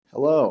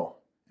Hello,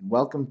 and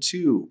welcome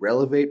to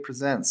Relevate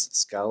Presents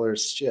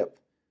Scholarship,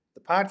 the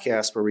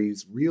podcast where we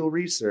use real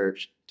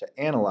research to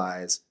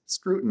analyze,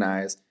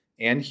 scrutinize,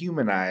 and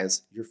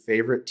humanize your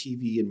favorite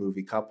TV and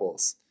movie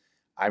couples.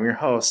 I'm your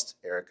host,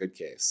 Eric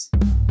Goodcase.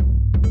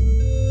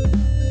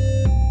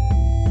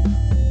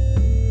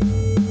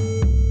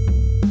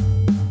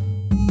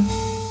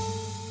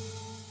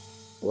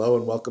 Hello,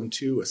 and welcome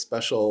to a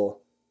special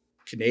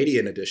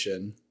Canadian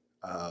edition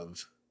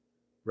of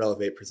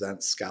Relevate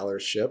Presents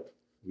Scholarship.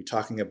 We'll be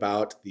talking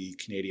about the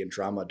Canadian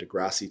drama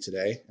Degrassi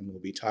today, and we'll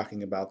be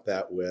talking about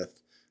that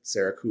with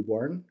Sarah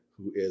Kuborn,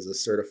 who is a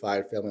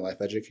certified family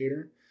life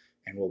educator,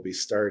 and will be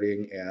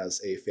starting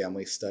as a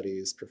family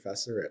studies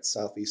professor at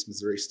Southeast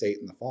Missouri State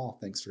in the fall.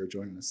 Thanks for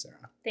joining us,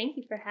 Sarah. Thank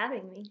you for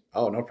having me.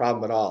 Oh, no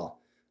problem at all.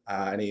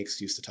 Any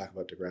excuse to talk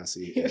about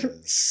Degrassi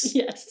is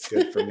yes.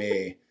 good for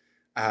me.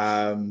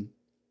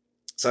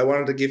 So I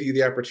wanted to give you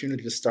the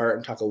opportunity to start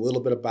and talk a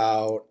little bit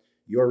about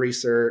your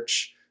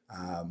research,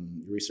 your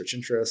research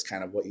interests,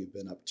 kind of what you've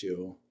been up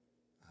to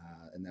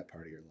in that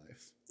part of your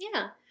life.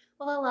 Yeah.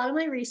 Well, a lot of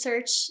my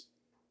research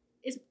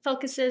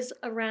focuses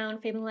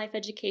around family life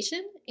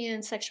education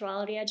and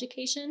sexuality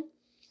education.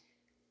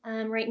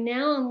 Right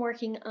now, I'm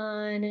working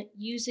on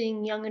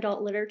using young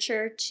adult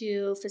literature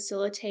to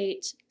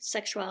facilitate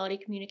sexuality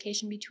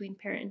communication between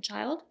parent and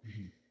child,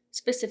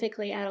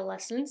 specifically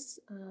adolescents,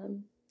 to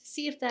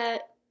see if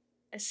that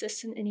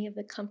assists in any of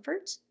the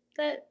comfort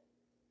that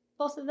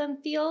both of them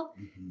feel.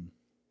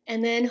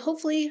 And then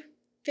hopefully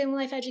family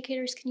life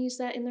educators can use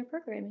that in their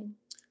programming.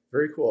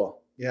 Very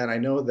cool. Yeah, and I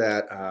know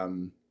that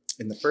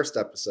in the first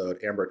episode,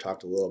 Amber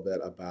talked a little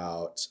bit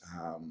about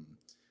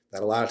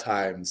that a lot of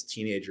times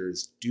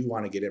teenagers do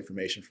want to get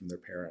information from their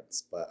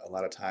parents, but a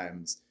lot of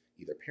times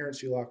either parents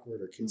feel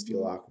awkward or kids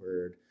feel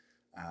awkward.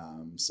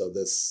 So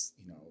this,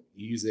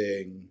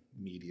 using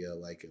media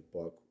like a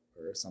book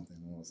or something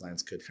along those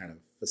lines could kind of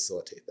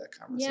facilitate that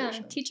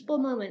conversation. Yeah, teachable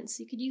moments.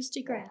 You could use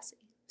Degrassi.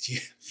 Yeah,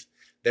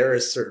 there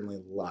is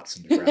certainly lots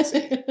in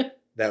Degrassi.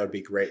 That would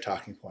be great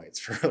talking points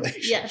for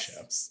relationships.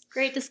 Yes,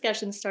 great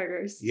discussion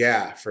starters.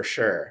 Yeah, for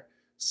sure.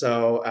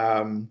 So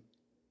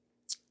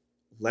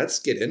let's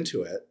get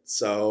into it.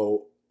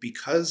 So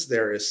because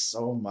there is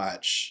so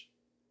much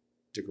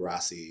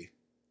Degrassi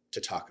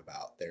to talk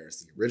about,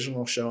 there's the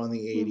original show in the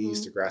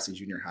 80s, Degrassi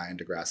Junior High and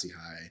Degrassi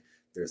High.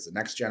 There's the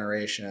Next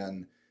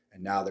Generation.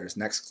 And now there's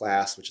Next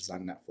Class, which is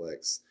on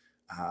Netflix.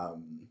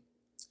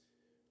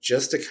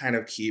 Just to kind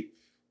of keep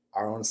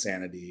our own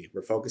sanity,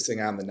 we're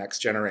focusing on the Next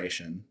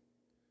Generation,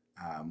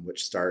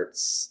 which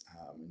starts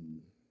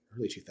in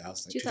early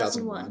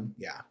 2001.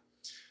 Yeah.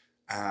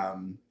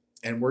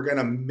 And we're going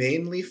to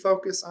mainly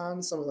focus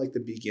on some of like the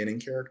beginning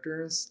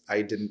characters.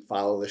 I didn't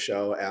follow the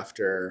show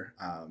after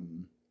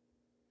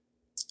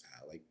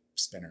like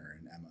Spinner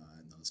and Emma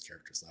and those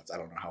characters left. I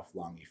don't know how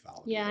long you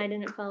followed. Yeah, I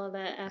didn't follow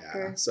that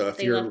after So if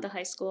they you're left the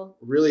high school.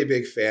 Really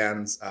big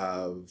fans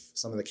of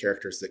some of the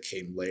characters that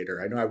came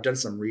later. I know I've done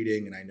some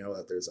reading and I know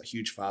that there's a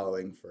huge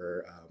following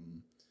for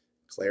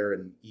Claire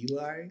and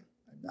Eli.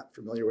 I'm not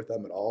familiar with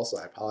them at all, so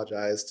I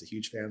apologize to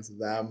huge fans of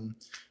them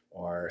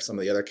or some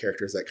of the other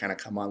characters that kind of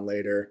come on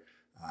later.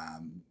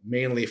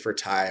 Mainly for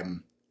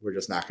time, we're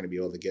just not going to be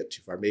able to get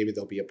too far. Maybe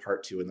there'll be a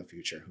part 2 in the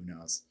future. Who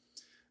knows?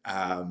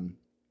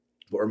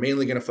 But we're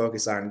mainly going to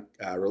focus on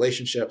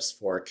relationships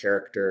for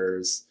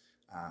characters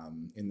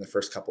in the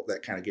first couple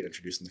that kind of get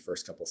introduced in the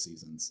first couple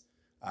seasons.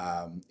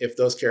 If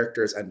those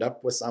characters end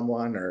up with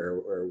someone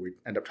or we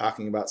end up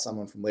talking about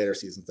someone from later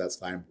seasons, that's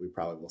fine. But we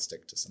probably will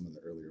stick to some of the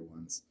earlier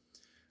ones.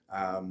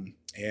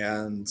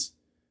 And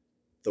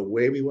the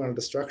way we wanted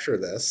to structure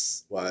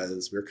this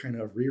was we're kind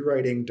of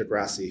rewriting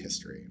Degrassi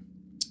history.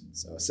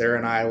 So Sarah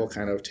and I will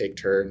kind of take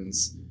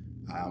turns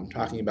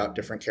talking about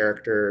different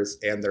characters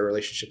and their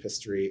relationship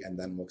history, and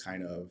then we'll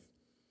kind of,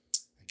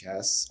 I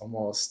guess,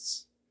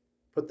 almost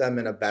put them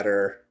in a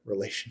better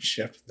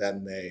relationship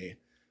than they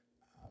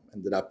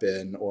ended up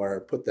in,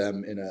 or put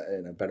them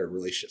in a better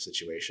relationship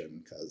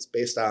situation. Because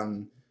based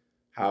on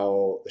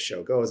how the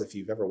show goes, if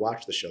you've ever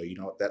watched the show, you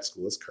know that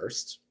school is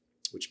cursed,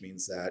 which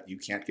means that you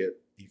can't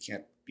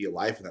be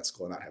alive in that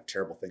school and not have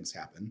terrible things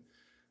happen.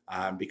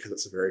 Because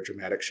it's a very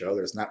dramatic show.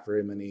 There's not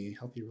very many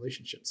healthy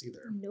relationships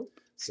either. Nope.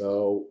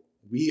 So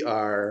we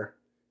are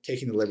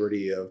taking the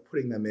liberty of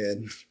putting them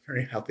in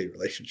very healthy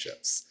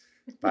relationships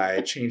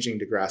by changing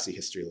Degrassi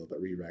history a little bit,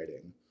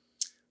 rewriting.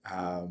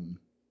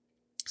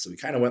 So we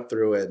kind of went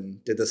through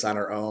and did this on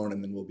our own,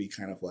 and then we'll be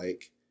kind of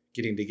like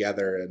getting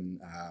together. And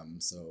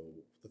so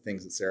the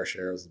things that Sarah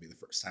shares will be the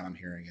first time I'm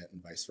hearing it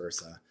and vice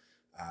versa.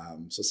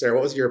 So Sarah,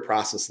 what was your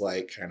process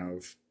like kind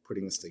of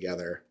putting this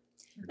together?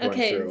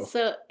 Okay,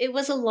 so it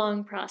was a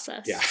long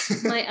process. Yeah.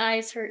 My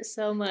eyes hurt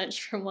so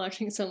much from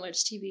watching so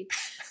much TV.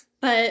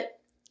 But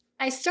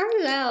I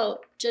started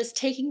out just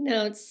taking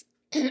notes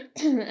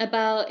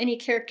about any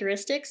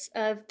characteristics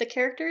of the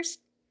characters.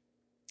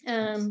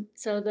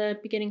 So the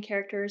beginning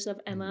characters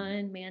of Emma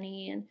and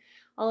Manny and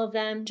all of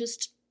them,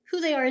 just who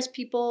they are as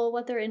people,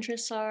 what their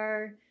interests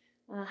are,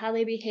 how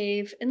they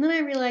behave. And then I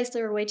realized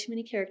there were way too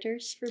many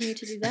characters for me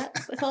to do that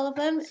with all of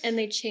them. And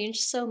they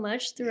changed so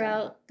much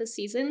throughout the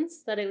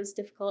seasons that it was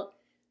difficult.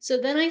 So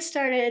then I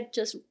started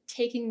just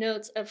taking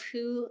notes of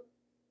who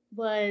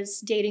was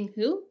dating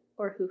who,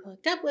 or who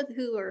hooked up with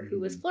who, or who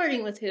was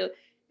flirting with who.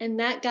 And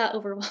that got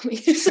overwhelming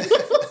as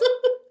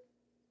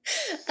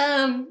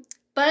well.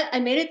 But I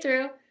made it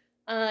through.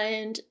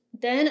 And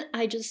then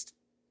I just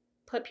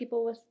put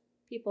people with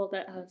people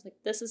that I was like,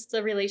 this is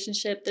the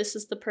relationship, this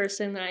is the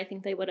person that I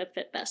think they would have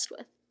fit best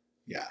with.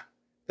 Yeah.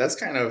 That's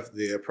kind of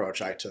the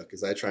approach I took,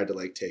 is I tried to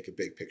like take a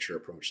big picture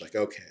approach. Like,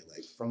 okay,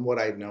 like from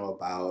what I know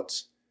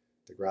about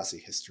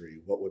Degrassi history,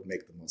 what would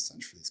make the most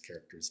sense for these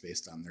characters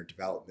based on their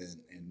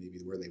development and maybe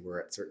where they were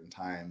at certain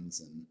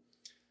times. And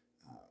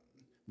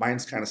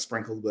mine's kind of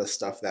sprinkled with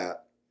stuff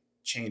that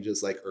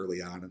changes like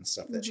early on and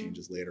stuff that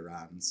changes later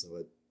on.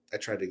 So I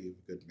tried to give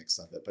a good mix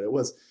of it, but it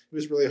was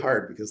really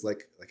hard because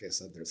like I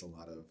said, there's a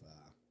lot of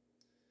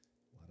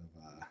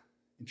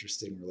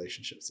interesting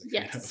relationships that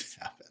kind of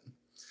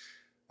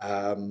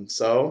happen.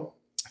 So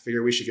I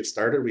figure we should get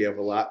started. We have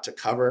a lot to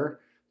cover,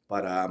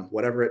 but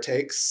whatever it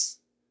takes,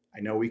 I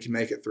know we can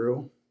make it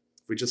through.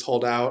 If we just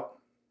hold out,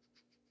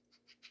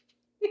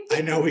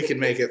 I know we can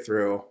make it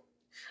through.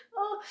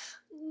 Oh,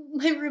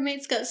 my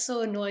roommates got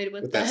so annoyed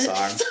with that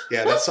song.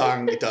 Yeah, that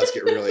song, it does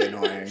get really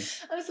annoying.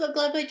 I'm so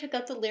glad they took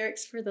out the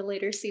lyrics for the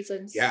later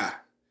seasons. Yeah.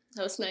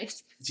 That was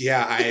nice.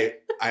 Yeah,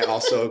 I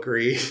also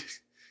agree.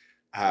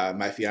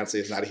 My fiance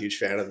is not a huge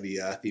fan of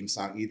the theme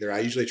song either. I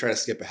usually try to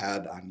skip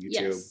ahead on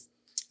YouTube. Yes.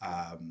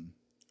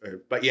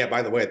 But yeah,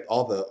 by the way,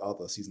 all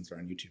the seasons are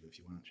on YouTube if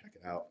you want to check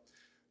it out.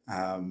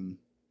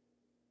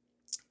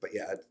 But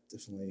yeah, it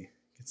definitely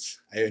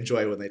I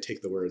enjoy when they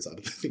take the words out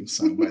of the theme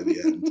song by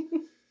the end.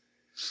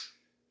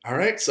 All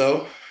right,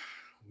 so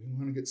we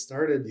want to get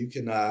started. You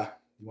can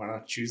you want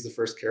to choose the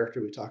first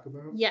character we talk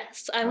about?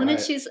 Yes, I want to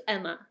choose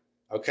Emma.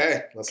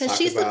 Okay, let's talk about, because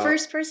she's the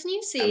first person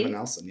you see. Emma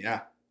Nelson,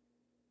 yeah.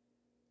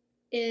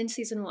 In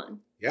season 1.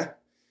 Yeah.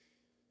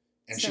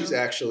 And she's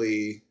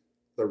actually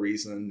the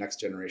reason Next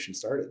Generation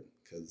started,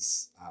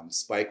 because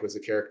Spike was a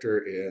character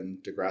in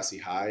Degrassi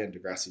High and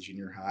Degrassi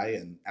Junior High,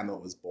 and Emma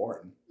was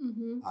born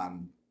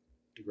on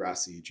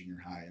Degrassi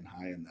Junior High and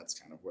High, and that's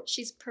kind of what...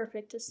 She's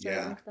perfect to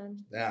start with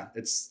then. Yeah,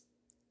 it's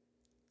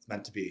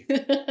meant to be.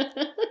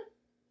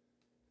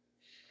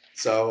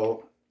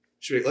 So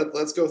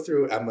let's go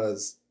through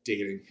Emma's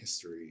dating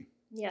history.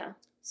 Yeah.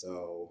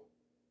 So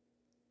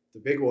the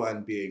big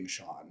one being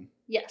Sean.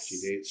 Yes. She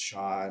dates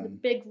Sean. The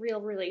big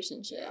real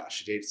relationship. Yeah,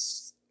 she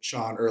dates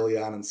Sean early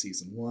on in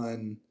season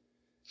 1.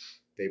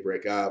 They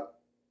break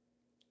up.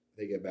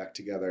 They get back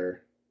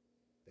together.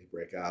 They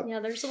break up. Yeah,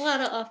 there's a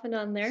lot of off and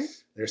on there.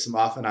 There's some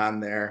off and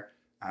on there.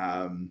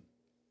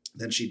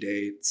 Then she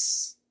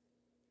dates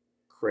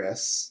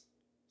Chris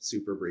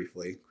super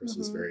briefly. Chris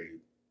was a very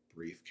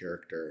brief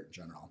character in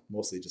general.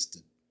 Mostly just to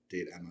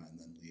date Emma and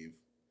then leave.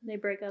 They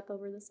break up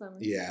over the summer.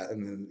 Yeah,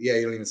 and then you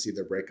don't even see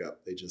their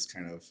breakup. They just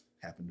kind of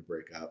happen to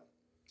break up.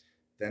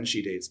 Then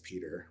she dates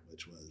Peter,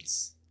 which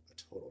was a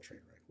total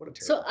train wreck. What a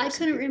terrible person. So I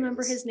couldn't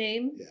remember his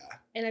name. Yeah.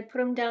 And I put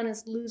him down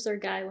as loser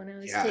guy when I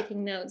was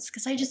taking notes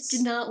because I just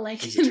did not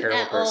like he's him a terrible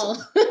at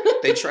person. all.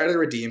 They try to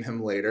redeem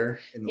him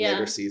later in the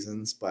later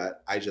seasons,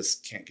 but I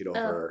just can't get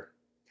over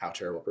how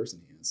terrible a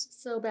person he is.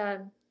 So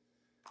bad.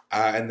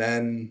 And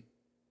then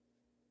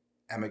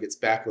Emma gets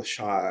back with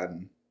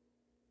Sean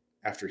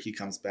after he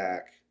comes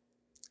back.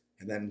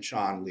 And then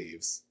Sean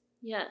leaves.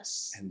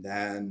 Yes. And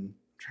then, I'm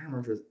trying to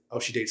remember,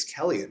 she dates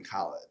Kelly in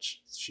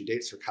college. She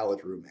dates her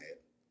college roommate.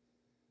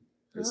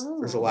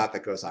 There's a lot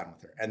that goes on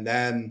with her. And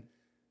then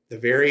the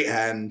very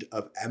end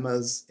of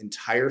Emma's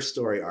entire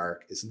story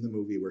arc is in the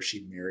movie where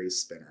she marries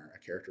Spinner, a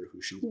character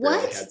who she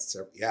barely had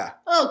several. Yeah.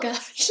 Oh,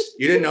 gosh.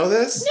 You didn't know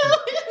this? No, I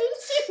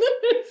haven't seen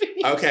the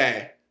movie.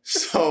 Okay.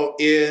 So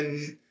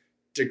in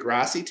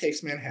Degrassi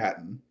Takes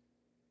Manhattan,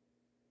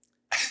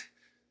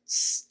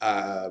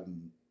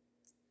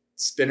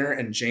 Spinner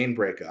and Jane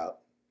break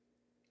up,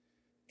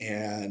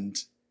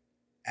 and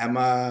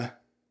Emma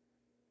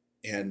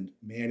and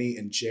Manny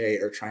and Jay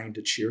are trying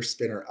to cheer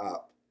Spinner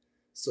up.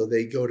 So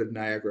they go to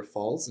Niagara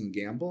Falls and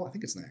gamble. I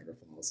think it's Niagara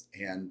Falls.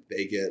 And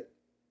they get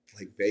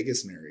like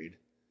Vegas married.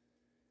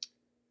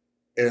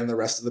 And then the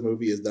rest of the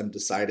movie is them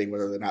deciding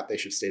whether or not they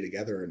should stay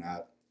together or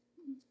not.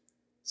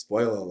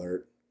 Spoiler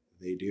alert,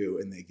 they do,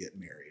 and they get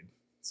married.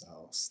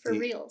 So for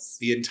reals.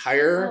 The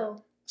entire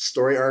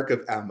story arc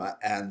of Emma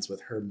ends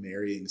with her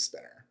marrying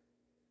Spinner.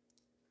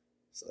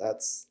 So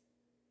that's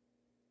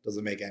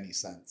doesn't make any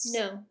sense.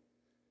 No.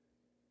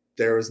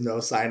 There was no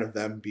sign of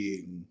them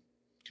being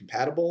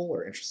compatible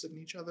or interested in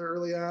each other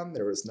early on.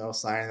 There was no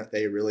sign that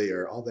they really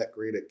are all that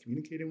great at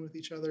communicating with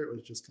each other. It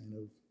was just kind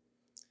of...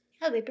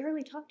 Yeah, they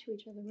barely talk to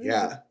each other. Really.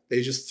 Yeah,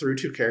 they just threw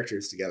two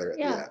characters together at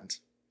the end.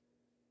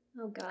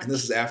 Oh, God. And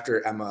this is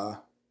after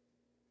Emma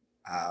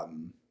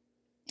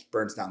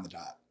burns down the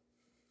dot.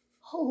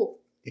 Oh.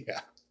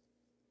 Yeah.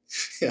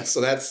 Yeah,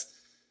 so that's...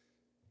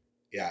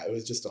 Yeah, it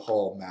was just a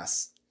whole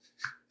mess.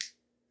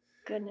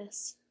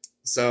 Goodness.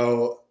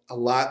 So a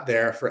lot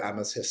there for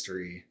Emma's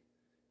history.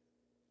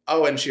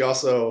 Oh, and she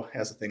also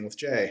has a thing with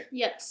Jay.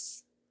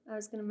 Yes, I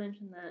was going to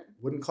mention that.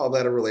 Wouldn't call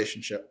that a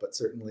relationship, but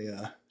certainly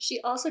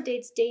She also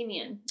dates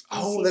Damien.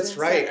 Oh, that's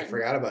right. I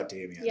forgot about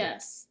Damien.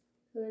 Yes,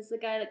 who is the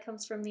guy that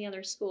comes from the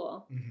other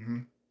school. Mm-hmm.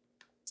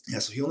 Yeah,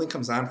 so he only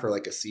comes on for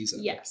like a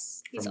season.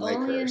 Yes, he's from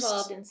only Lakehurst.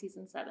 involved in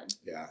season 7.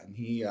 Yeah, and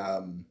he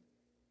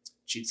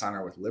cheats on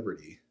her with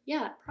Liberty.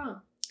 Yeah, at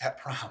prom. At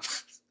prom.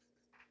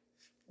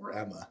 Poor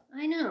Emma.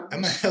 I know.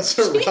 Emma has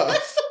a She rough.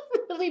 has a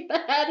really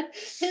bad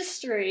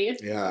history.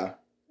 Yeah.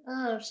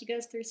 Oh, she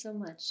goes through so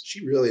much.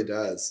 She really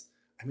does.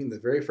 I mean, the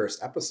very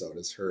first episode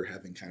is her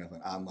having kind of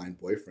an online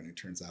boyfriend who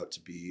turns out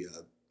to be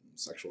a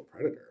sexual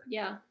predator.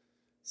 Yeah.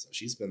 So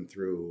she's been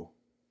through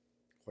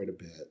quite a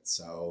bit.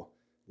 So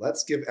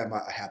let's give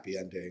Emma a happy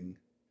ending.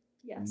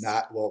 Yes.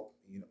 Not, well,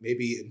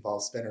 maybe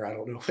involve Spinner. I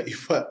don't know what you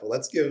put, but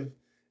let's give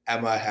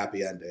Emma a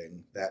happy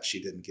ending that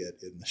she didn't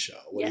get in the show.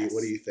 What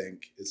do you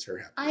think is her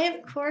happy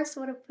ending? Of course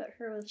would have put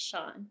her with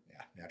Sean.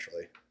 Yeah,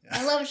 naturally. Yeah.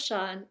 I love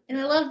Sean, and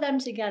I love them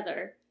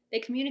together. They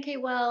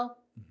communicate well.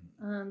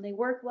 Mm-hmm. They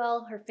work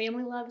well. Her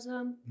family loves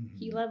them. Mm-hmm.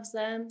 He loves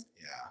them.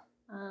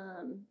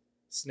 Yeah.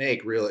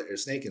 Snake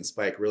and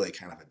Spike really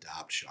kind of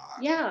adopt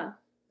Sean. Yeah.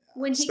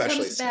 When he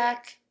Especially comes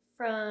back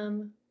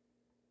from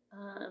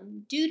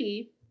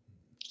duty,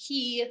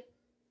 he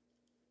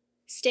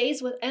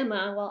stays with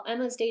Emma while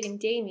Emma's dating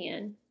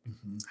Damien.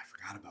 Mm-hmm. I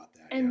forgot about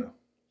that. And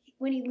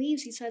when he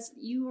leaves, he says,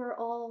 "You are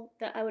all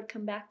that I would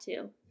come back to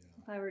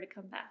if I were to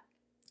come back."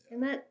 Yeah.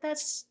 And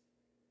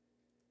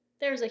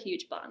there's a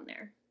huge bond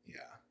there. Yeah.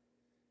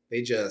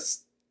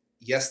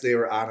 They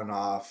were on and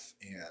off,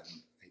 and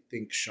I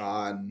think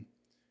Sean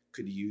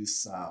could use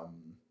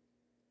some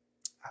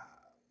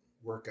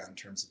work on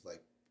terms of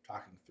like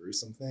talking through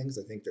some things.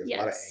 I think there's a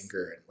lot of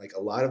anger, and like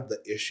a lot of the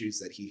issues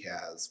that he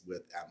has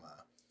with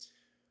Emma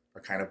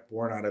are kind of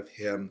born out of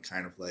him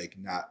kind of like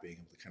not being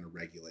able to kind of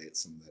regulate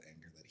some of that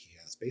anger that he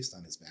has based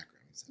on his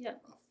background. He's had a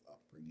rough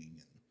upbringing,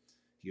 and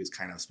he was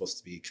kind of supposed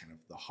to be kind of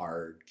the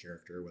hard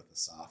character with a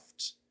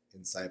soft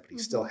inside, but he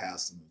still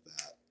has some of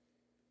that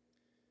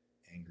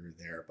anger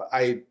there. But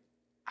I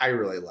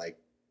really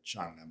like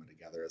Sean and Emma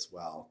together as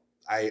well.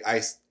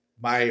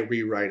 My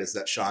rewrite is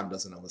that Sean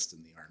doesn't enlist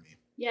in the army.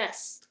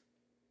 Yes.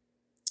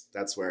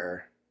 That's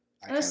where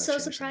I was so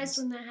surprised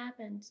when that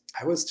happened.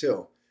 I was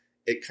too.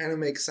 It kind of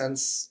makes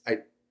sense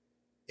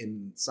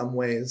in some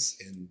ways,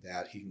 in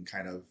that he can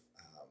kind of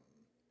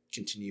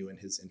continue in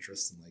his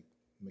interests in like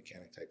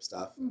mechanic type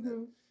stuff, and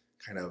it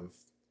kind of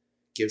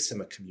gives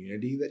him a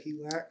community that he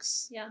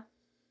lacks. Yeah.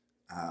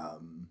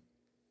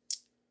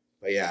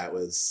 But yeah, it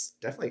was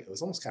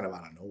almost kind of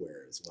out of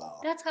nowhere as well.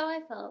 That's how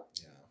I felt.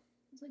 Yeah.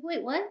 I was like,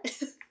 wait, what?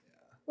 Yeah.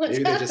 What's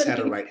Maybe happening? they just had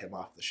to write him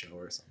off the show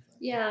or something.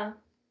 Yeah,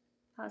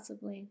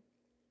 possibly.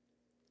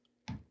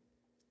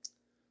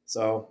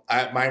 So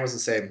mine was the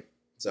same.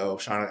 So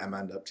Sean and Emma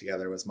end up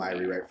together was my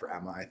rewrite for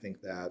Emma. I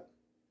think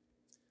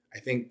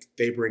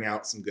they bring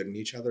out some good in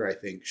each other. I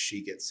think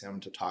she gets him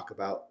to talk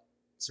about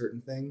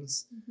certain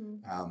things.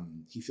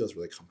 He feels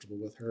really comfortable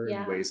with her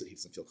in ways that he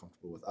doesn't feel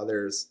comfortable with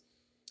others.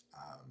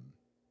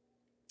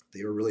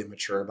 They were really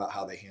mature about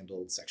how they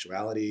handled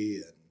sexuality,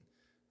 and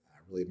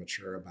really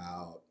mature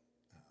about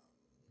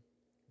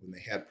when they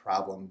had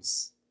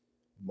problems.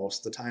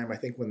 Most of the time, I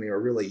think when they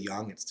were really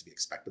young, it's to be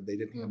expected they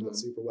didn't handle it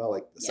super well.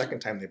 Like the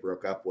second time they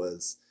broke up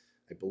was,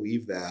 I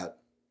believe, that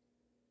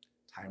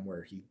time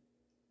where he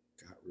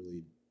got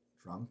really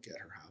drunk at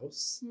her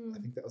house. I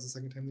think that was the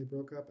second time they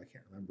broke up. I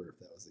can't remember if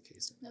that was the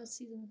case or not. That was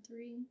season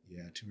 3.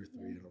 Yeah, 2 or 3.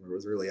 I don't remember. It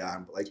was early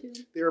on, but like 2.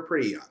 They were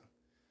pretty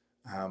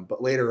young.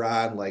 But later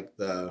on, like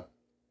the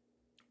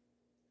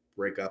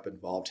breakup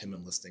involved him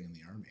enlisting in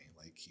the army.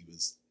 Like he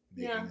was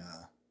making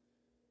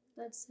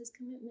that's his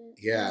commitment.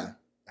 Yeah.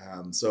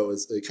 So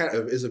it kind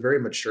of is a very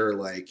mature,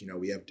 like,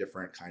 we have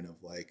different kind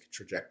of like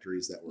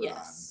trajectories that we're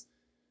on.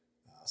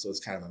 So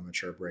it's kind of a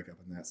mature breakup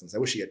in that sense. I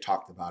wish he had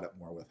talked about it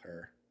more with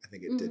her. I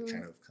think it did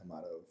kind of come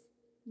out of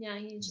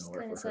he just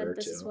kind of said,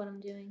 "This is what I'm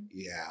doing."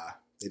 Yeah,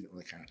 they didn't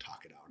really kind of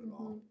talk it out at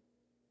all.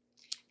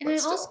 And I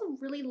also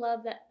really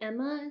love that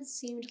Emma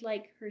seemed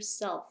like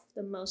herself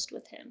the most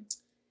with him.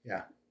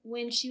 Yeah.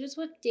 When she was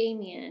with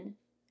Damien,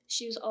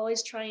 she was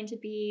always trying to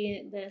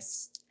be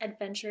this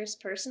adventurous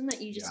person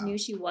that you just knew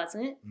she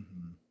wasn't.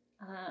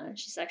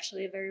 She's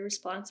actually a very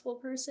responsible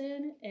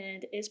person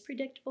and is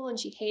predictable, and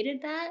she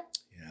hated that.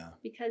 Yeah.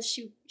 Because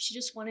she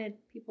just wanted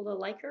people to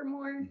like her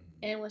more.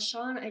 And with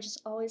Sean, I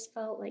just always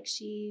felt like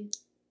she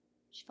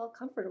felt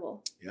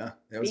comfortable. Yeah.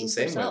 It was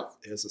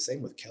the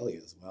same with Kelly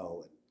as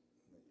well.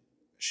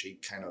 She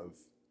kind of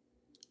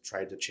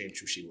tried to change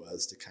who she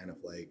was to kind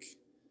of like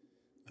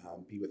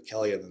be with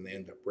Kelly, and then they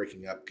ended up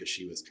breaking up because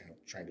she was kind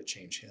of trying to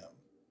change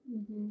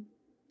him.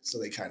 So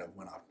they kind of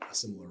went off a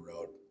similar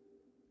road.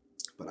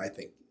 But I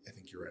think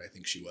you're right. I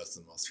think she was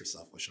the most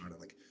herself with Sean. And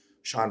like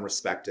Sean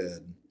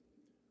respected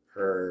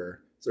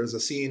her. So there's a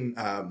scene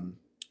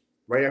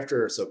right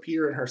after, so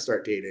Peter and her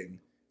start dating,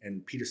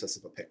 and Peter sets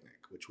up a picnic,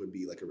 which would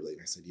be like a really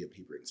nice idea, but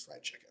he brings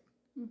fried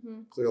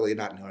chicken. Clearly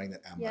not knowing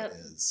that Emma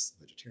is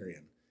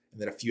vegetarian.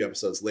 And then a few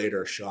episodes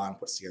later, Sean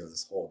puts together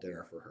this whole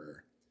dinner for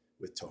her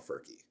with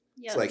Tofurky.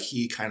 Yeah. So like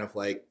he kind of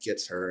like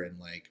gets her, and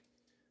like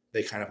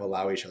they kind of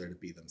allow each other to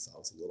be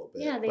themselves a little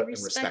bit. Yeah, they and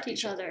respect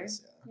each other.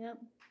 Yeah. Yep. On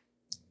a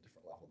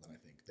different level than I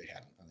think they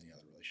had on any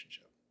other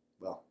relationship.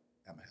 Well,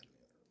 Emma had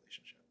any other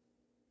relationship.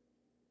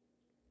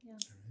 Yeah. All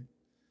right.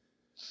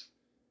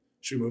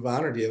 Should we move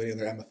on, or do you have any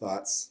other Emma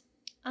thoughts?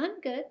 I'm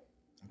good.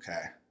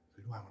 Okay.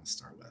 Who do I want to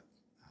start with?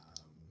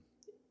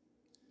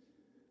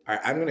 All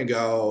right, I'm going to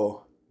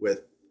go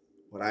with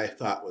what I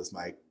thought was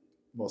my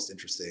most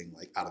interesting,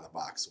 like out of the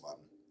box one.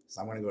 So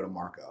I'm going to go to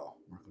Marco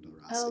Del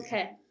Rossi. Oh,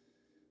 okay.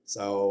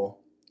 So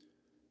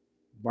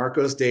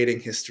Marco's dating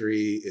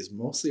history is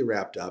mostly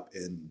wrapped up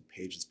in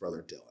Paige's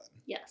brother Dylan.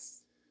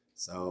 Yes.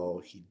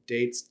 So he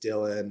dates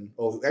Dylan.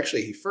 Oh,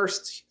 actually, he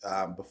first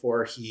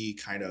before he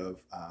kind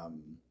of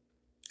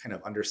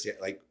understand,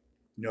 like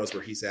knows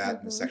where he's at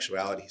in his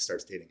sexuality, he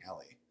starts dating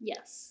Ellie.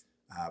 Yes.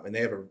 And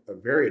they have a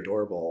very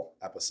adorable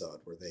episode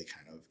where they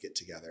kind of get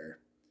together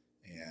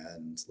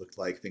and looked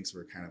like things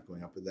were kind of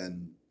going up. But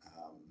then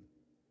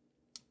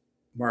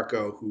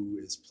Marco, who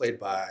is played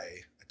by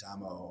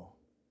Adamo,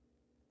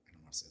 I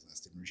don't want to say his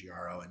last name,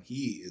 Ruggiero, and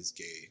he is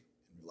gay in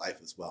real life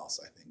as well.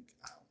 So I think,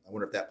 I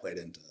wonder if that played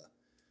into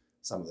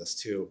some of this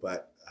too.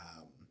 But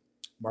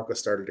Marco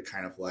started to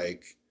kind of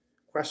like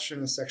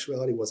question his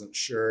sexuality, wasn't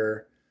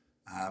sure.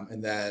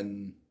 And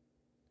then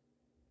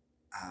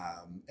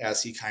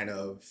as he kind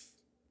of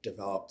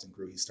developed and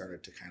grew, he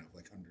started to kind of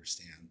like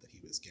understand that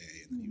he was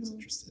gay and that he was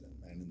interested in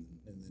men.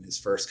 And then his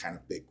first kind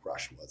of big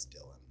crush was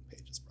Dylan,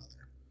 Paige's brother.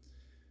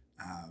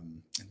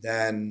 And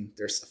then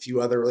there's a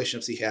few other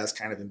relationships he has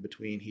kind of in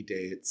between. He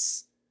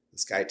dates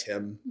this guy,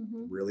 Tim,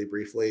 really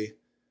briefly,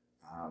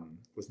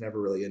 was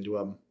never really into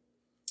him.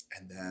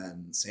 And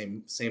then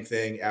same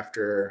thing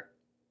after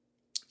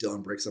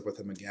Dylan breaks up with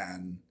him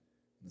again.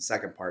 In the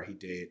second part, he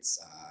dates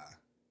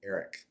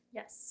Eric.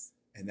 Yes.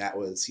 And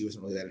he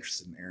wasn't really that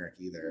interested in Eric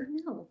either.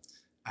 No.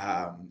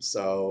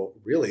 So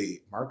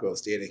really,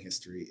 Marco's dating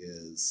history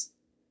is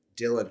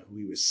Dylan, who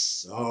he was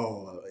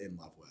so in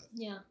love with.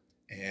 Yeah.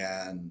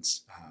 And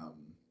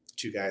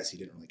two guys he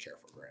didn't really care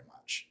for very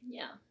much.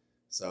 Yeah.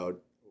 So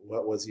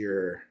what was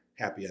your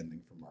happy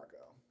ending for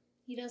Marco?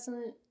 He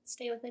doesn't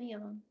stay with any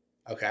of them.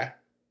 Okay.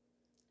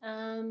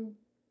 I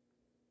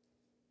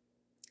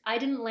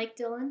didn't like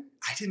Dylan.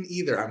 I didn't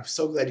either. I'm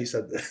so glad you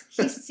said that.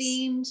 He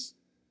seemed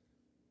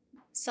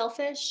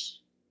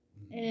selfish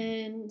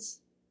and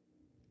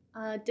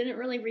didn't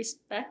really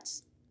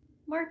respect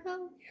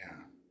Marco.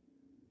 Yeah.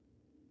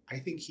 I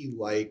think he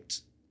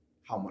liked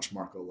how much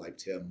Marco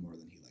liked him more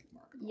than he liked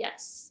Marco.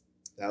 Yes.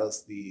 That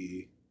was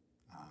the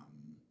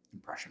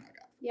impression I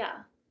got.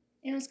 Yeah.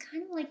 It was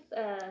kind of like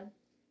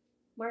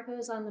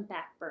Marco's on the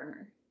back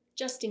burner,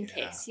 just in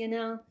case, you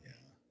know? Yeah.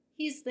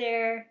 He's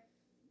there.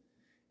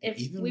 If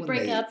even we when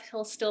break up,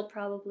 he'll still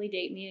probably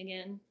date me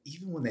again.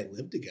 Even when they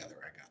lived together,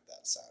 I got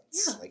that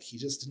sense. Yeah. Like, he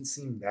just didn't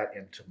seem that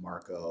into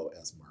Marco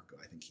as Marco.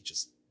 I think he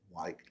just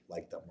liked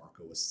that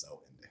Marco was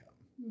so into him.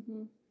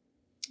 Mm-hmm.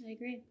 I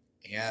agree.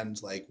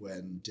 And, like,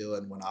 when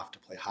Dylan went off to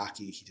play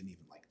hockey, he didn't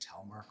even, like,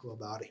 tell Marco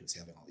about it. He was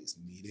having all these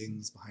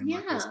meetings behind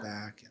Marco's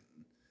back. And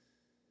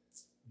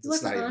he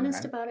wasn't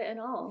honest about it at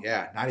all.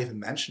 Yeah, not even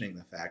mentioning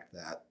the fact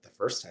that the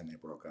first time they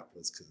broke up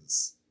was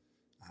because...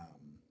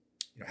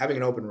 having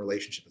an open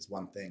relationship is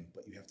one thing,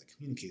 but you have to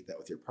communicate that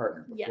with your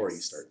partner before you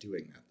start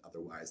doing that.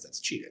 Otherwise, that's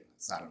cheating.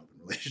 It's not an open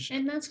relationship.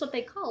 And that's what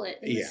they call it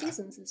in the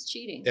seasons, is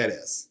cheating. It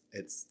is.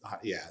 It's,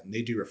 and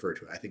they do refer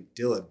to it. I think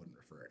Dylan wouldn't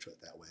refer to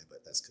it that way,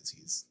 but that's because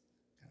he's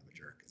kind of a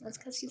jerk. That's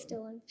because he's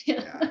Dylan.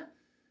 Yeah.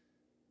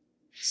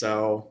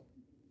 So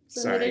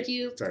sorry, who did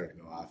you... Sorry to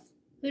go off.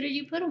 Who did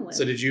you put him with?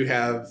 So did you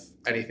have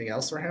anything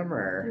else for him,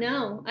 or?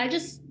 No. I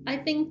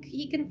think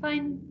he can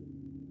find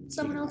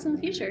someone else in the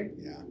future.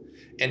 Yeah.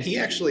 And he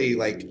actually,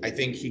 like, I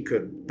think he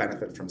could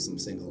benefit from some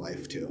single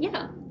life too.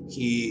 Yeah.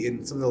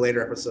 In some of the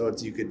later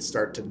episodes, you could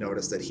start to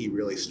notice that he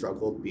really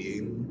struggled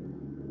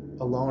being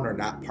alone or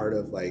not part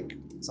of, like,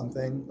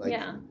 something. Like,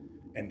 yeah.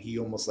 And he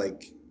almost,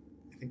 like,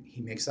 I think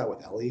he makes out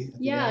with Ellie.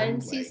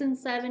 In season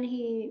 7,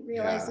 he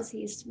realizes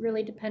he's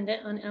really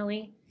dependent on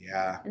Ellie.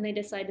 Yeah. And they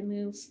decide to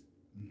move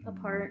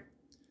apart.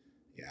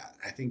 Yeah.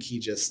 I think he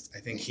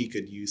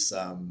could use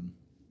some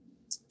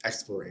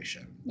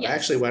exploration. Yes. I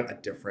actually went a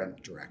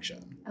different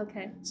direction.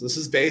 Okay. So this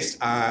is based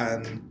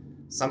on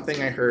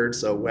something I heard.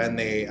 So when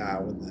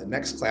when the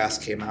next class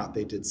came out,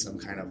 they did some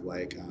kind of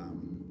like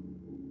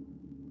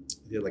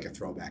they did like a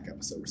throwback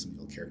episode where some of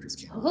the characters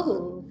came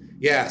out.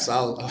 Yeah, so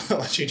I'll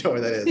let you know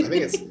where that is. I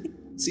think it's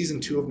season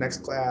 2 of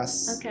Next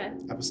Class. Okay.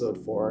 Episode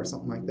 4 or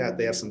something like that.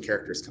 They have some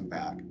characters come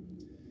back.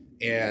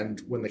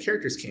 And when the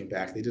characters came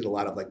back, they did a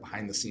lot of like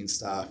behind the scenes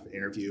stuff,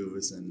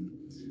 interviews, and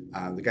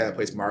the guy that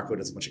plays Marco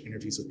does a bunch of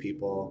interviews with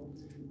people.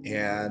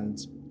 And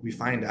we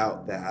find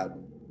out that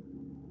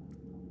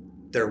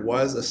there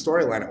was a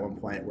storyline at one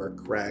point where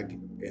Craig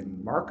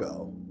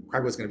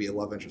was going to be a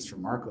love interest for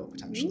Marco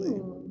potentially.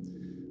 Ooh.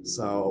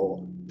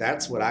 So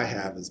that's what I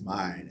have as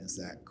mine, is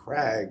that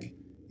Craig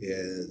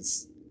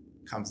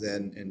comes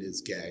in and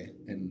is gay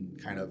and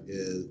kind of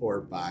is,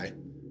 or bi,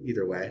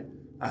 either way.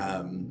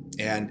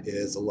 and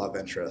is a love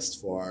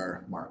interest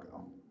for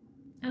Marco.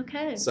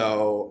 Okay.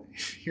 So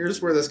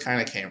here's where this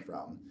kind of came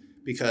from,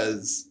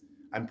 because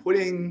I'm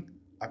putting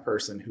a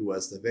person who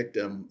was the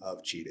victim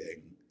of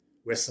cheating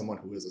with someone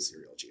who is a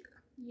serial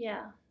cheater.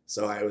 Yeah.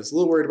 So I was a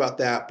little worried about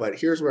that, but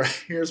here's where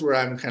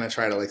I'm kind of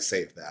trying to like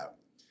save that.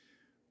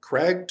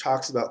 Craig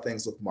talks about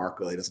things with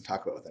Marco he doesn't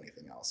talk about with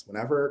anything else.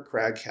 Whenever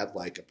Craig had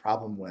like a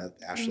problem with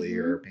Ashley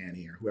or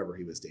Manny or whoever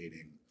he was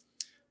dating,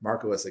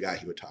 Marco was the guy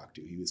he would talk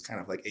to. He was kind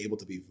of like able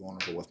to be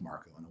vulnerable with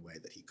Marco in a way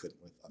that he couldn't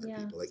with other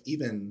people, like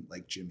even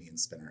like Jimmy and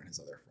Spinner and his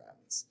other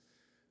friends.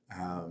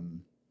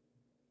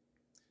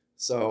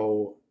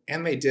 So,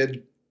 and they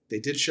did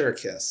share a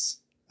kiss.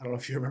 I don't know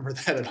if you remember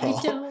that at all.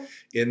 I don't.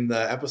 In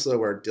the episode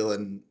where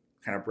Dylan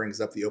kind of brings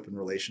up the open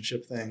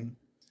relationship thing,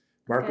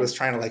 Marco was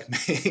trying to like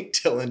make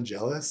Dylan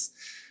jealous.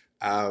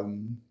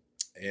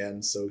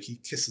 And so he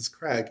kisses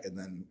Craig, and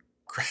then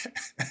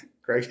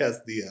Craig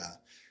has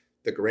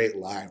the great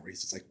line where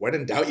he's just like, when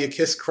in doubt, you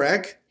kiss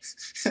Craig?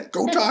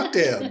 Go talk to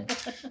him.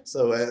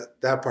 So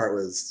that part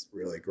was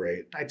really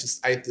great. I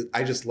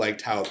just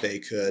liked how they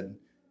could,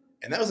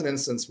 and that was an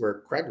instance where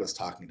Craig was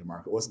talking to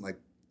Marco. It wasn't like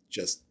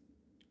just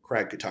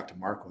Craig could talk to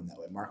Marco in that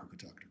way. Marco could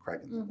talk to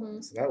Craig in that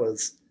way. So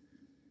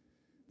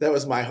that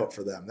was my hope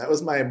for them. That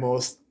was my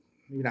most,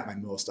 maybe not my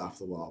most off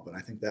the wall, but I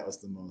think that was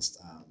the most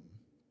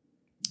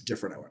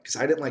different I went, because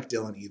I didn't like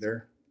Dylan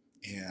either,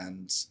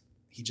 and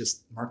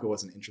Marco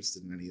wasn't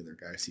interested in any of their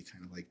guys he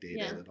kind of like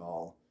dated at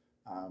all.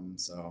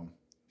 So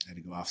I had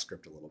to go off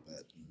script a little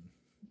bit.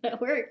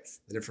 That works.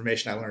 The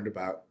information I learned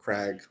about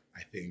Craig,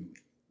 I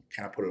think,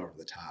 kind of put it over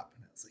the top.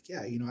 And I was like,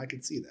 yeah, I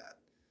could see that.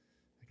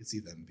 I could see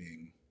them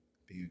being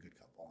a good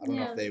couple. I don't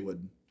know if they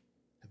would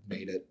have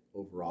made it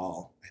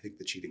overall. I think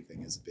the cheating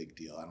thing is a big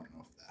deal. I don't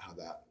know how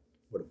that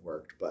would have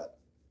worked, but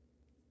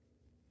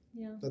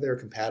they were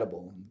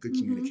compatible and good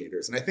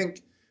communicators. And I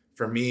think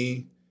for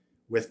me,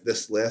 with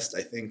this list,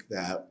 I think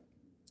that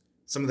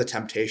some of the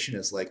temptation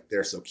is like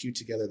they're so cute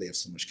together, they have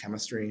so much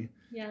chemistry.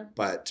 Yeah.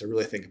 But to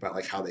really think about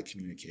like how they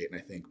communicate, and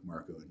I think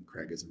Marco and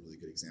Craig is a really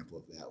good example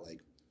of that. Like,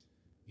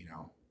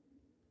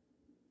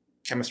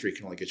 chemistry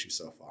can only get you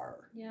so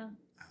far. Yeah.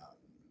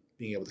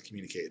 Being able to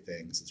communicate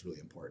things is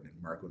really important,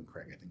 and Marco and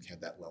Craig, I think, had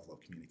that level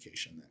of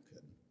communication that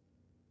could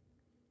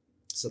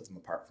set them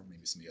apart from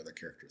maybe some of the other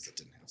characters that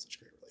didn't have such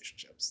great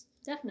relationships.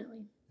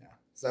 Definitely. Yeah.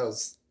 So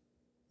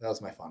that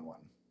was my fun one.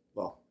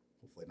 Well,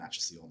 hopefully not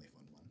just the only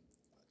fun one.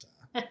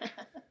 But,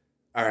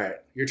 all right,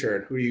 your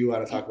turn. Who do you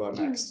want to talk about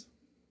next?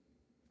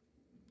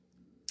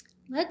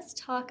 Let's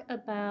talk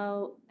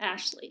about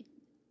Ashley.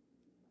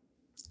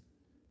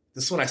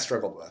 This one I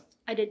struggled with.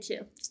 I did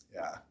too.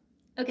 Yeah.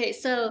 Okay,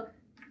 so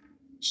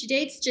she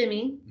dates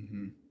Jimmy.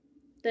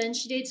 Then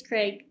she dates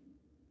Craig.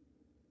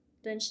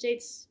 Then she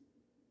dates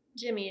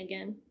Jimmy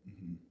again.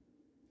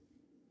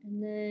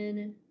 And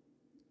then,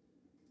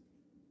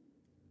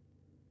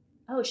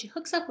 she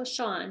hooks up with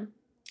Sean.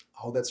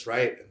 Oh, that's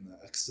right, in the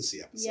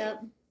Ecstasy episode. Yep.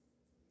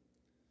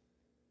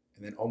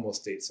 And then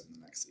almost dates him the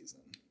next season.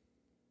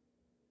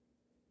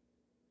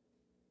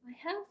 I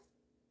have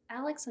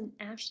Alex and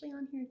Ashley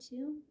on here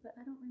too, but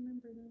I don't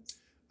remember those.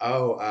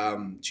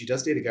 Oh, she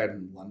does date a guy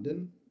in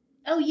London.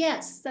 Oh,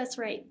 yes, that's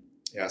right.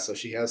 Yeah, so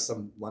she has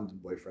some London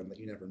boyfriend that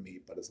you never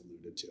meet but is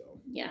alluded to.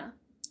 Yeah.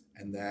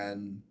 And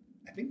then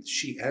I think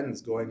she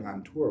ends going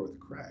on tour with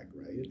Craig,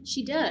 right?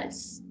 She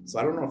does. So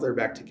I don't know if they're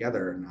back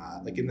together or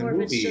not. Like in the or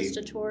movie, if it's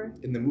just a tour.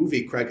 In the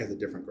movie, Craig has a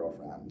different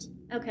girlfriend.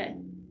 Okay.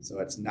 So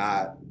it's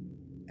not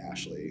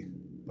Ashley,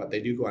 but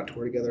they do go on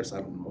tour together. So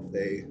I don't know if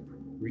they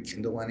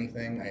rekindle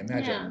anything. I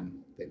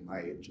imagine they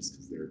might, just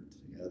because they're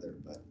together.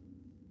 But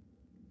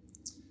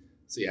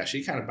so yeah,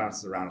 she kind of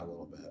bounces around a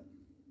little bit.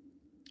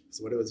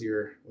 So what was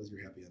your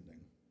happy ending?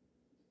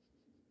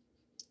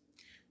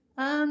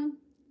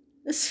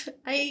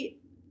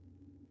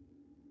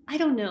 I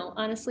don't know,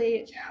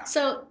 honestly. Yeah.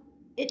 So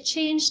it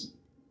changed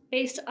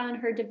based on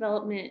her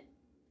development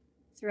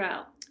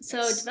throughout. So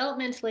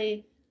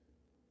developmentally,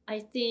 I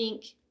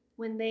think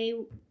when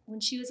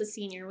she was a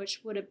senior,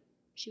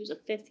 she was a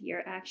fifth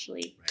year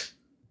actually. Right.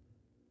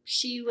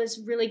 She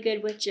was really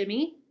good with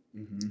Jimmy.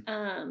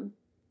 Mm-hmm.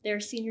 Their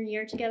senior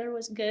year together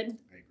was good.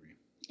 I agree.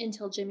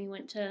 Until Jimmy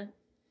went to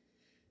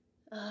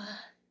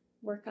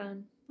work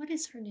on, what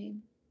is her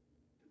name?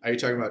 Are you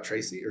talking about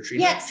Tracy or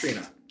Trina? Yes.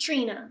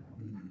 Trina.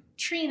 Mm-hmm.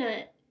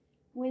 Trina,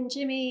 when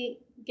Jimmy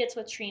gets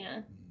with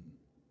Trina,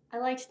 I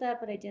liked that,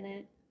 but I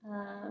didn't.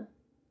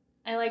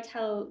 I liked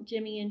how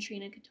Jimmy and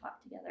Trina could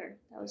talk together.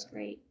 That was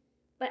great.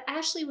 But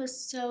Ashley was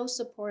so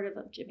supportive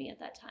of Jimmy at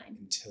that time.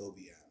 Until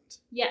the end.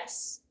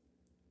 Yes.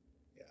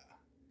 Yeah.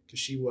 Because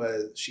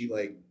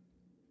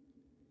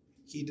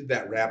he did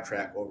that rap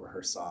track over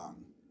her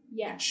song.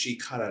 Yeah. And she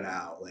cut it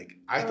out. Like,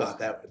 I thought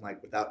that,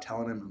 like, without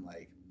telling him, I'm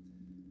like,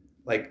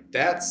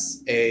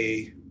 that's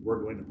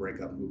we're going to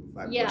break up move if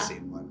I've ever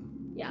seen one.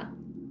 Yeah.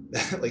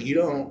 Like, you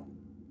don't.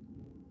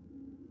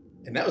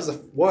 And that was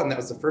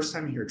the first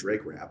time you hear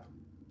Drake rap.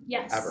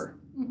 Yes. Ever.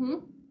 Mm-hmm.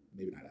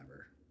 Maybe not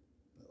ever.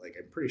 But, like,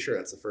 I'm pretty sure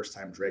that's the first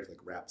time Drake,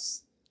 like,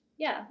 raps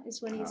Yeah,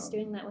 is when he's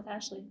doing Um, that with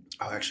Ashley.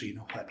 Oh, actually, you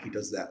know what? He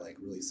does that like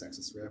really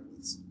sexist rap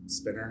with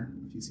Spinner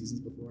a few seasons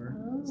before.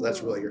 So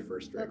that's really your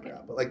first Drake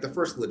rap. But like the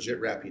first legit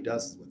rap he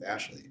does is with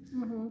Ashley,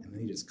 and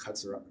then he just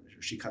cuts her up.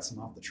 She cuts him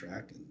off the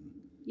track, and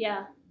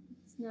yeah,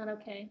 it's not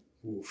okay.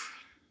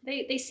 oof.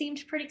 They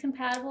seemed pretty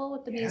compatible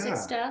with the music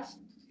stuff.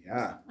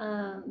 Yeah.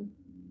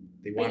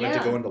 They But wanted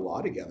to go into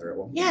law together at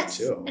one point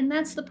too. And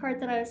that's the part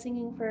that I was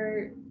thinking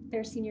for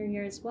their senior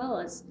year as well.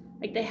 Is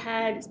like they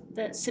had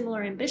the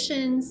similar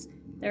ambitions.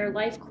 Their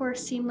life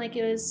course seemed like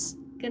it was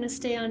gonna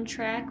stay on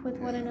track with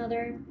one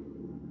another.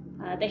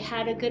 They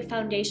had a good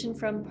foundation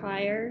from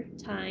prior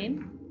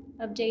time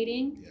of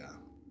dating.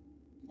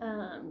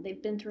 Yeah.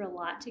 They've been through a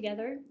lot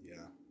together.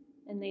 Yeah.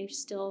 And they've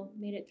still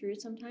made it through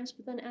sometimes.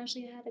 But then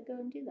Ashley had to go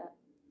and do that.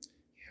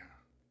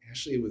 Yeah.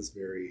 Ashley was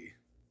very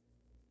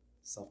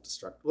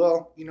self-destructive.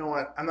 Well, you know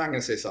what? I'm not going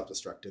to say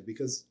self-destructive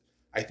because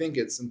I think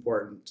it's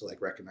important to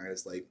like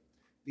recognize like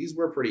these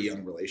were pretty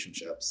young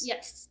relationships.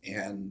 Yes.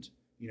 And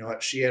you know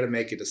what? She had to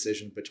make a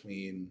decision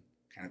between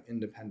kind of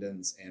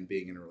independence and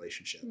being in a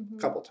relationship a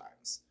couple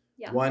times.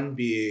 Yeah. One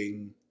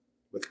being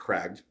with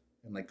Craig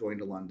and like going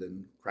to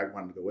London. Craig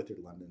wanted to go with her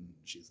to London.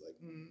 She's like,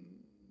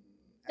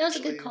 that was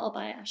a good call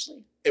by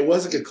Ashley. It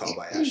was a good call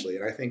by Ashley.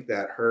 And I think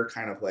that her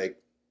kind of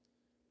like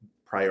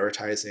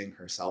prioritizing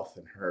herself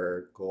and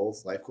her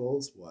goals, life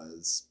goals,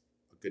 was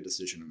a good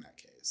decision in that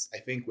case. I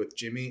think with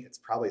Jimmy, it's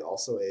probably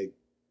also a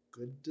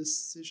good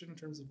decision in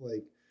terms of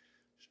like,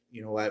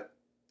 you know what,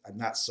 I'm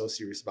not so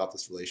serious about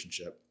this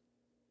relationship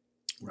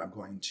where I'm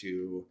going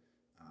to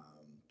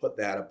put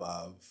that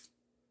above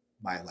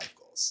my life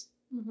goals.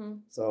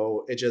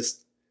 So it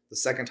just, the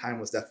second time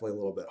was definitely a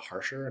little bit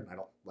harsher, and I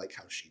don't like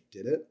how she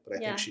did it, but I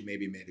think she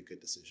maybe made a good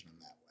decision in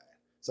that way.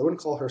 So I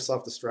wouldn't call her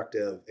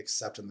self-destructive,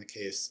 except in the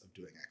case of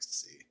doing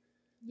ecstasy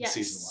in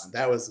season 1.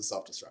 That was the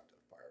self-destructive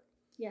part.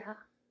 Yeah.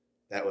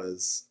 That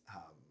was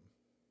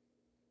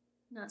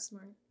not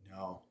smart.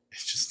 No,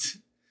 it's just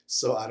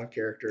so out of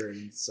character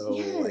and so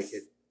like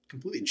it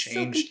completely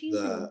changed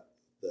the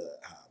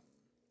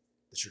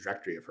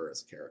trajectory of her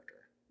as a character.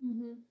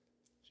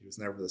 She was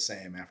never the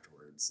same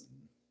afterwards,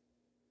 and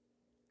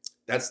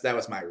that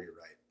was my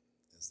rewrite.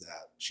 Is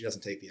that she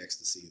doesn't take the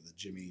ecstasy, the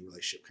Jimmy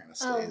relationship kind of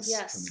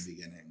stays from the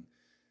beginning.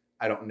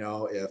 I don't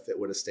know if it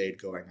would have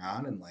stayed going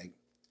on, and like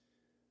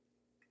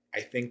I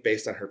think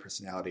based on her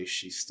personality,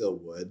 she still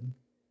would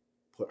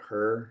put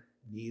her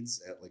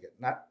needs at like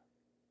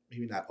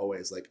maybe not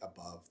always like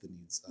above the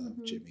needs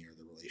of Jimmy or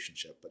the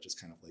relationship, but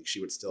just kind of like she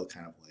would still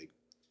kind of like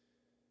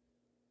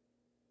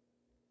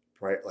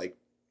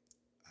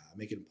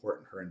make it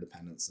important her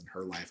independence and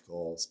her life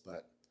goals.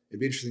 But it'd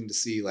be interesting to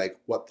see like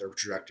what their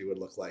trajectory would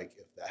look like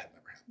if that had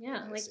never happened.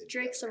 Yeah, like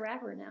Drake's a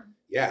rapper now.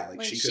 Yeah,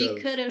 like she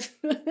could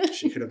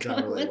have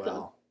done really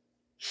well.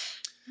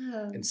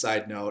 And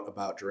side note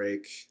about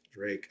Drake,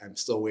 I'm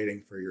still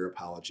waiting for your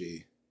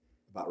apology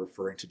about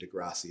referring to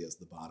Degrassi as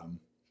the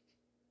bottom.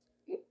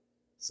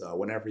 So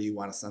whenever you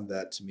want to send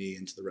that to me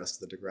and to the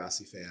rest of the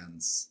Degrassi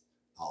fans,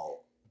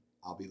 I'll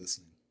be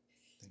listening.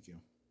 Thank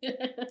you.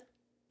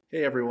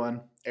 Hey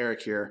everyone,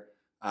 Eric here.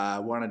 I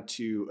wanted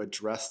to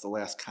address the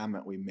last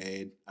comment we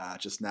made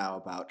just now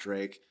about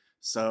Drake.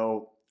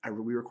 So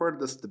we recorded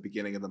this at the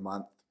beginning of the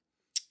month,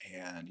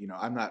 and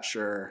I'm not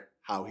sure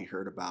how he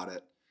heard about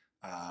it,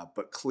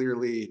 but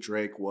clearly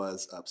Drake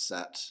was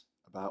upset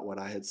about what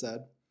I had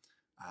said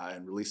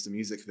and released a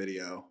music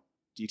video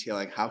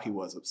detailing how he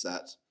was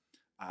upset.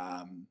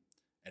 And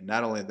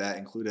not only that,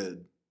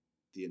 included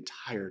the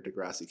entire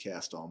Degrassi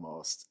cast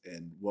almost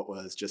in what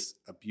was just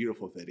a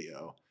beautiful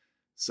video.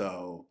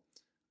 So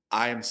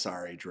I am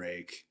sorry,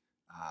 Drake.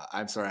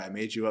 I'm sorry I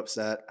made you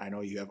upset. I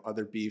know you have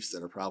other beefs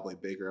that are probably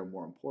bigger and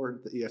more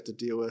important that you have to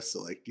deal with.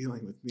 So like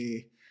dealing with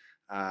me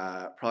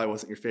probably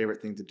wasn't your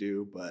favorite thing to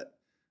do, but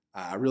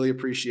I really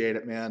appreciate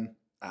it, man.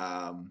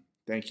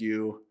 Thank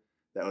you.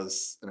 That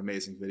was an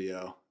amazing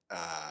video.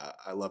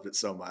 I loved it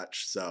so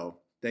much. So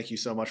thank you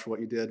so much for what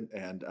you did.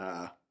 And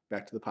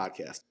back to the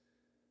podcast.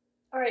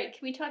 All right.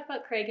 Can we talk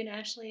about Craig and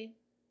Ashley?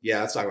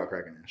 Yeah, let's talk about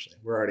Craig and Ashley.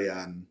 We're already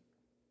on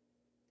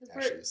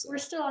Ashley. We're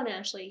still on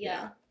Ashley,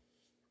 yeah.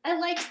 I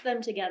liked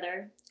them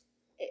together,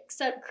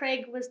 except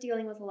Craig was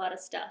dealing with a lot of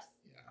stuff.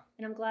 Yeah.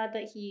 And I'm glad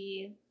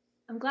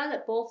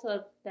that both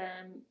of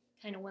them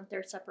kind of went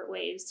their separate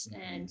ways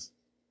and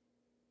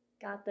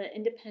got the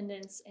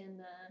independence and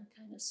the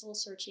kind of soul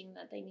searching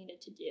that they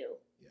needed to do.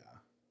 Yeah.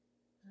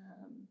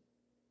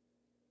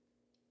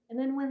 And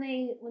then when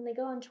they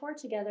go on tour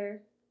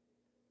together,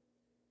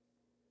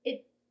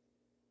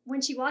 when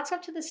she walks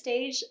up to the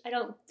stage, I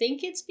don't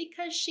think it's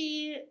because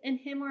she and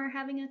him are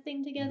having a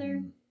thing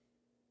together.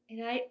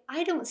 And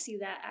I don't see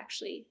that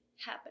actually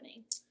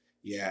happening.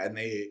 Yeah, and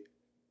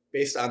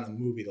based on the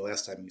movie, the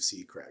last time you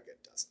see Craig,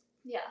 it doesn't.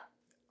 Yeah.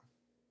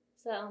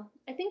 So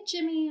I think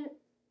Jimmy,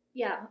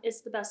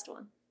 is the best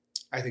one.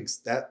 I think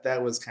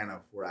that was kind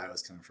of where I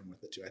was coming from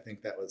with it too. I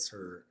think that was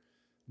her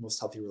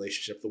most healthy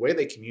relationship. The way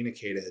they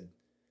communicated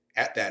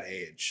at that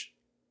age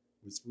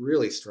was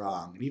really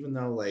strong. And even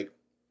though like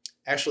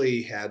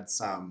Ashley had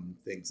some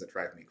things that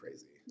drive me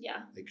crazy.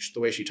 Yeah. Like the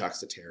way she talks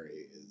to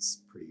Terry is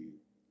pretty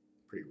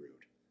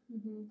rude.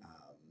 Mm-hmm.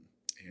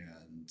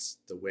 And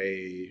the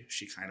way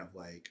she kind of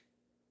like,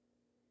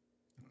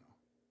 I don't know,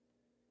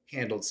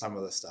 handled some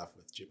of the stuff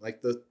with Jim,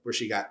 like where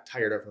she got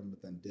tired of him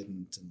but then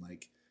didn't, and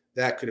like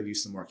that could have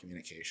used some more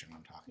communication.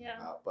 I'm talking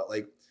about, but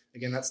like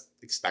again, that's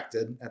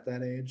expected at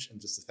that age,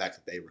 and just the fact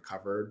that they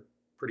recovered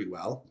pretty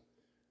well.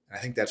 And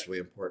I think that's really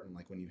important.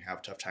 Like when you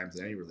have tough times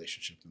in any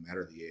relationship, no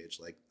matter the age,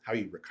 like how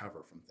you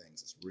recover from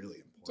things is really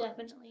important.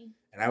 Definitely.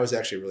 And I was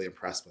actually really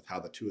impressed with how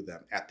the two of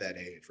them at that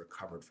age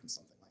recovered from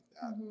something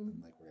like that,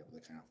 and like were able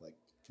to kind of like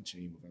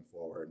continue moving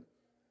forward,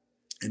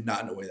 and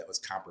not in a way that was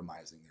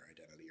compromising their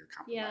identity or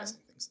compromising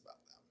things about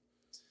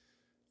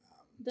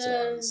them.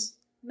 The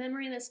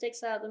memory that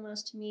sticks out the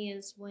most to me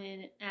is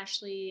when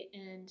Ashley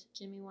and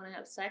Jimmy want to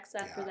have sex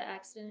after the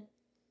accident,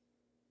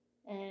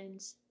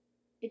 and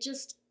it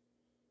just,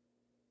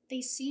 they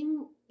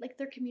seem like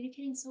they're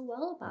communicating so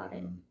well about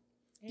it. And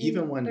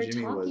even when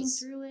Jimmy was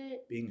through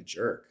it, being a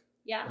jerk,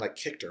 like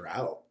kicked her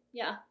out,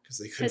 because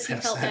they couldn't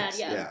have felt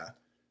sex. Bad,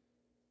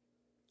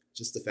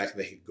 just the fact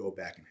that they could go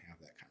back and have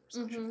that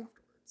conversation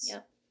afterwards.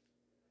 Yep.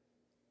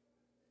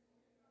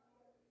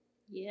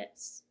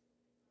 Yes.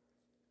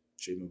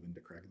 Should we move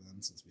into Craig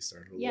then, since we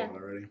started a little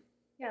bit already?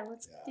 Yeah,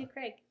 let's do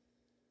Craig.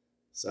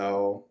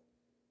 So,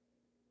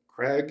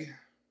 Craig,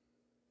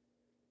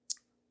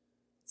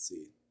 let's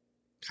see,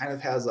 kind of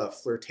has a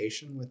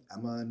flirtation with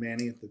Emma and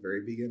Manny at the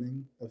very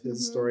beginning of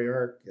his story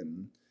arc,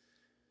 and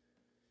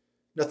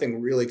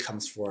nothing really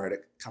comes from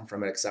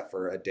it except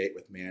for a date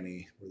with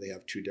Manny where they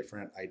have two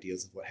different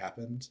ideas of what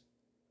happened.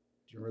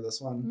 Do you remember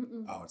this one?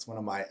 Mm-mm. Oh, it's one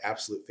of my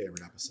absolute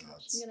favorite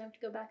episodes. I'm gonna have to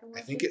go back and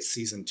watch I think it's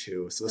season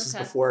 2. So this is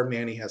Okay. before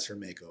Manny has her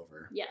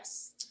makeover.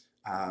 Yes.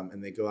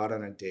 And they go out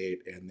on a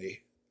date, and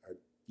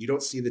you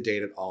don't see the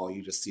date at all.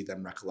 You just see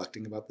them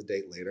recollecting about the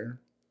date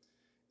later.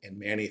 And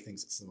Manny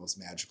thinks it's the most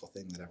magical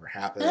thing that ever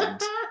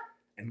happened.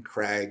 And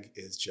Craig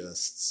is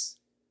just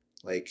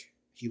like,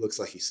 he looks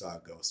like he saw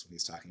a ghost when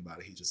he's talking about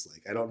it. He's just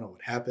like, I don't know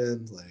what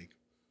happened. Like,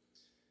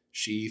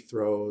 she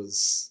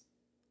throws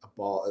a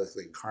ball,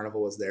 like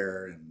Carnival was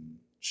there, and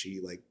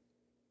she like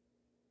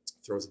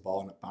throws a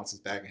ball and it bounces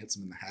back and hits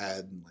him in the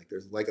head. And like,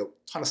 there's like a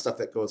ton of stuff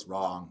that goes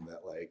wrong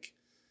that like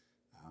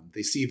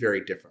they see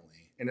very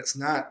differently. And it's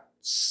not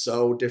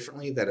so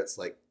differently that it's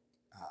like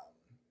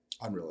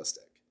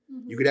unrealistic.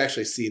 Mm-hmm. You could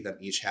actually see them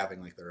each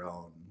having like their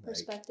own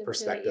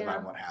perspective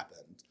on what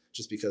happened,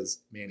 just because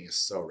Manny is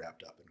so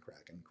wrapped up in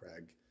Craig. And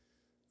Craig,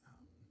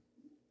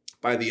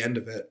 by the end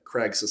of it,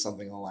 Craig says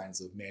something along the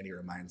lines of, Manny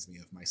reminds me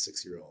of my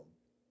 6-year-old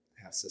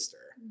half-sister,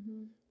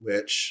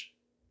 which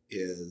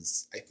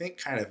is, I think,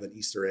 kind of an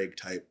Easter egg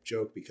type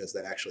joke, because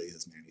that actually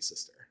is Manny's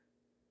sister.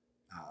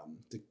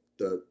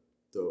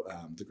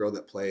 The girl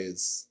that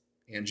plays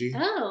Angie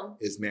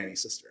is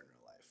Manny's sister in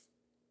real life.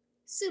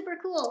 Super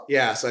cool.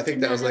 Yeah, so I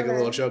think that was like a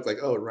little joke, like,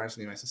 oh, it reminds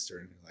me of my sister,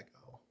 and you're like,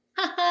 oh,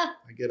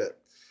 I get it.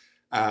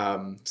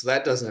 So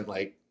that doesn't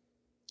like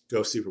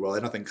go super well.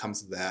 Nothing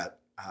comes of that.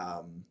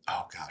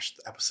 Oh gosh,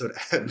 the episode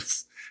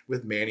ends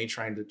with Manny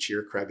trying to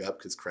cheer Craig up,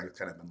 because Craig's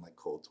kind of been like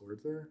cold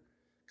towards her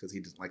because he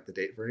doesn't like the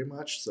date very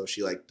much. So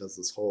she like does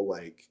this whole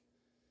like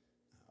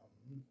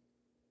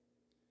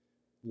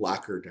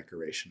locker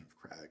decoration of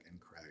Craig, and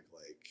Craig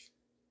like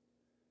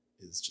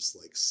is just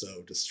like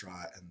so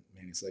distraught, and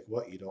Manny's like,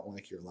 what, you don't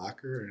like your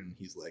locker? And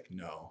he's like,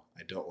 no,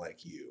 I don't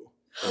like you.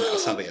 And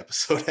that's how the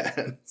episode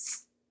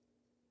ends.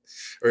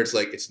 Or it's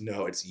like, it's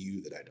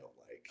you that I don't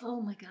like.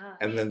 Oh my god.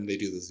 And then they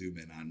do the zoom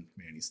in on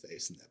Manny's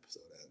face and the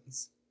episode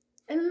ends.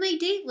 And then they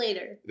date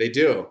later. They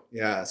do,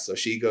 yeah. So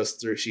she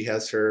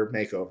has her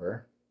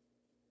makeover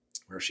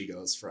where she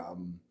goes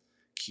from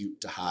cute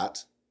to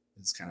hot.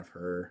 It's kind of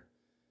her.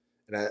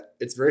 And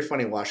it's very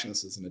funny watching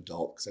this as an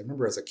adult, because I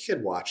remember as a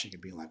kid watching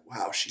and being like,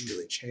 wow, she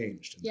really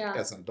changed. And like,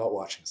 as an adult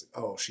watching, it's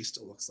like, oh, she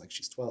still looks like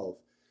she's 12.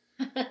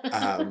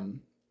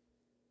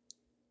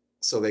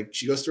 So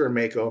she goes through her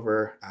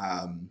makeover.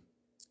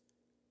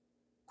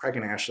 Craig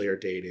and Ashley are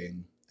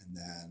dating, and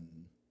then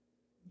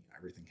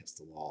everything hits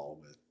the wall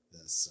with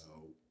this.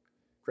 So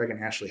Craig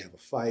and Ashley have a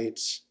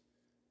fight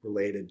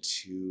related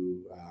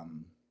to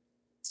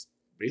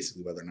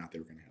basically whether or not they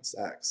were going to have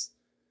sex.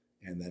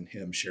 And then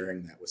him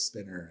sharing that with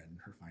Spinner and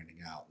her finding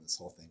out, and this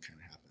whole thing kind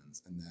of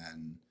happens. And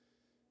then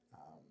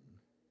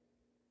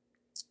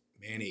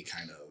Manny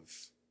kind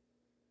of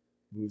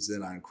moves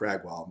in on Craig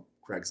while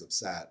Craig's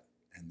upset,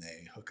 and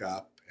they hook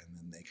up, and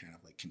then they kind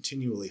of like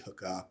continually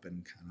hook up,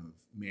 and kind of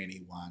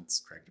Manny wants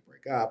Craig to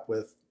break up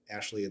with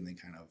Ashley, and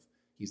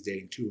he's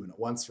dating two women at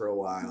once for a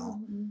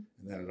while, and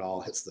then it all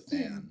hits the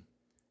fan.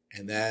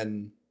 And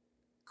then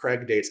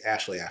Craig dates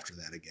Ashley after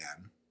that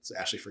again. So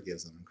Ashley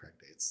forgives him, and Craig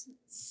dates.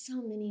 So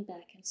many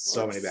back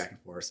and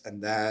forth. And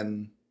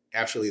then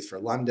Ashley leaves for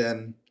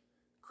London.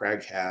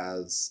 Craig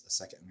has a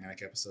second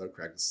manic episode.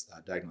 Craig's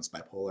diagnosed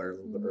bipolar a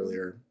little bit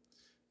earlier.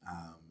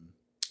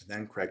 And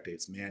then Craig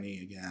dates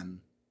Manny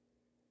again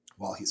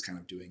while he's kind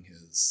of doing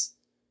his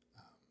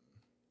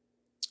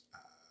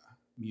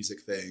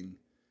music thing.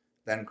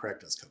 Then Craig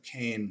does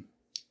cocaine.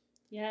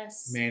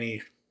 Yes.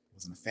 Manny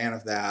wasn't a fan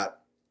of that.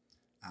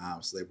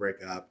 So they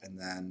break up, and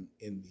then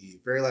in the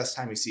very last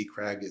time you see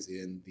Craig is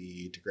in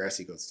the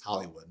Degrassi Goes to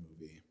Hollywood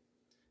movie,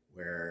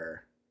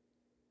 where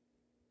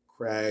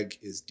Craig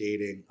is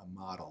dating a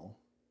model,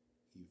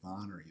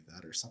 Yvonne or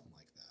Yvette or something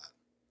like that,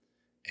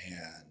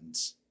 and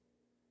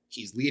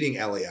he's leading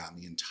Ellie on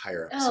the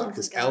entire episode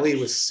because Ellie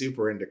was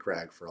super into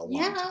Craig for a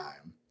long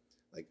time,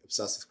 like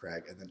obsessed with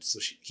Craig, and then so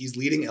he's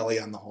leading Ellie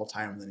on the whole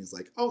time, and then he's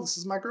like, "Oh, this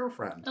is my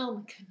girlfriend." Oh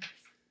my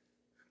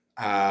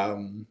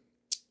goodness.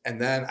 And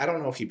then I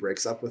don't know if he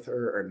breaks up with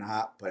her or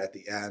not, but at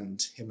the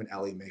end, him and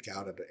Ellie make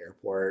out at the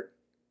airport,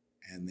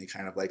 and they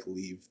kind of like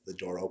leave the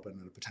door open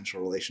in a potential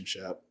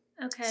relationship.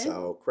 Okay.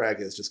 So Craig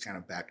is just kind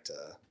of back to,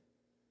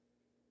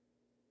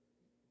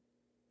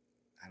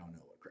 I don't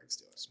know what Craig's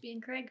doing. Just being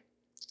Craig.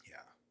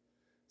 Yeah.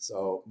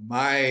 So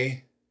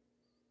my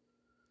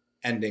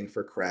ending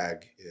for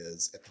Craig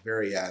is at the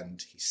very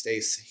end, he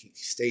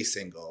stays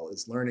single,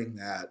 is learning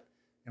that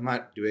I'm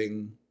not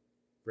doing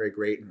very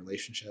great in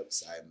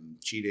relationships. I'm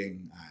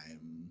cheating.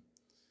 I'm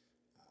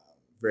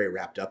very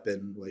wrapped up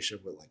in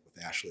relationship with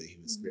Ashley.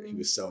 He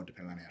was so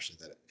dependent on Ashley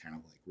that it kind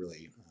of like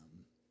really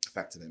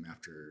affected him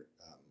after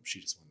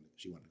she wanted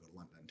to go to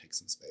London and take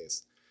some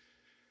space.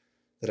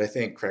 That I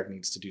think Craig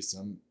needs to do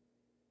some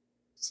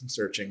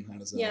searching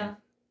on his own. Yeah.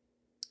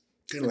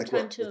 Kind of like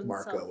with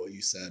Marco, what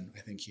you said.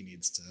 I think he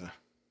needs to.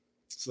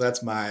 So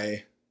that's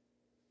my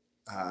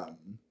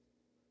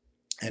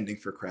ending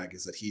for Craig,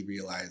 is that he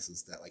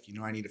realizes that, like,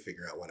 I need to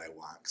figure out what I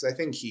want. Because I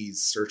think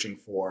he's searching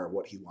for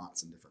what he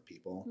wants in different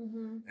people. Mm-hmm.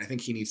 And I think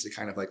he needs to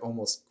kind of like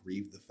almost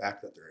grieve the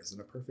fact that there isn't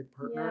a perfect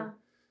partner. Yeah.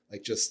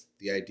 Like just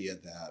the idea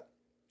that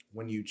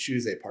when you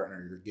choose a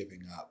partner, you're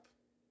giving up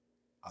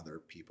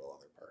other people,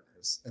 other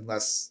partners.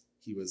 Unless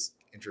he was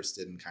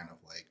interested in kind of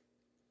like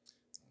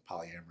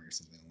polyamory or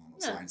something along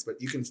those lines. But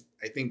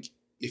I think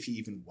if he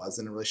even was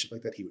in a relationship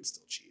like that, he would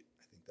still cheat.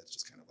 I think that's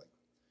just kind of like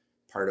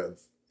part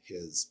of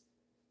his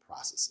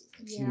processes,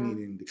 like he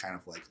needing to kind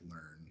of like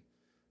learn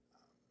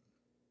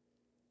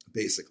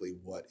basically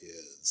what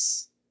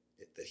is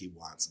it that he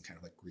wants, and kind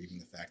of like grieving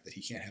the fact that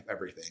he can't have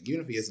everything,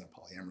 even if he is in a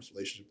polyamorous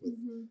relationship with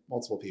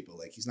multiple people.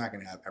 Like he's not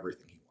going to have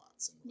everything he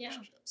wants in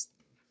relationships.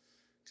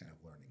 Kind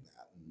of learning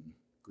that and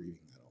grieving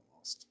that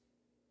almost.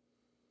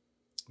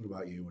 What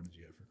about you? What did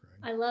you have for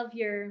Craig? I love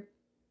your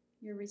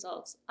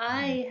results.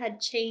 I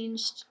had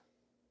changed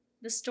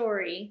the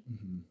story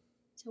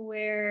to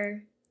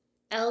where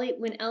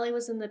when Ellie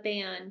was in the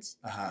band,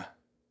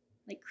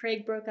 like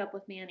Craig broke up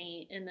with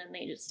Manny, and then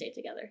they just stayed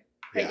together.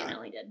 Craig and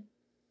Ellie did.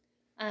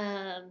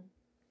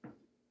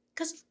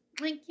 Because,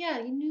 you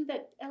knew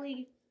that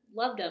Ellie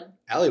loved him.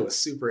 Ellie was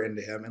super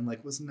into him and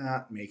like was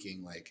not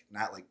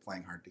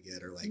playing hard to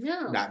get, or like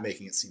not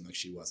making it seem like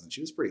she wasn't.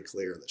 She was pretty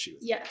clear that she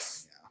was.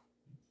 Yes.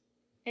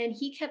 Yeah. And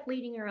he kept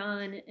leading her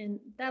on, and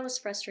that was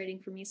frustrating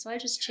for me. So I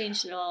just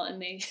changed it all, and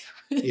they.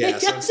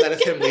 So instead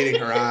of him leading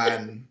her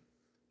on,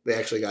 they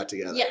actually got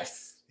together.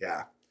 Yes.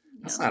 Yeah.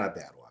 That's not a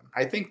bad one.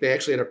 I think they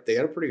actually had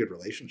a pretty good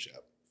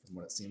relationship from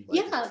what it seemed like.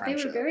 Yeah, they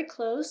were very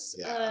close.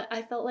 Yeah.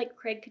 I felt like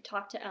Craig could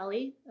talk to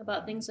Ellie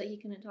about things that he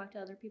couldn't talk to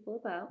other people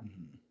about.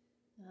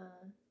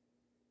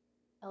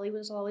 Ellie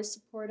was always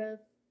supportive.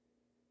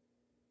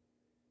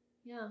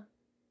 Yeah.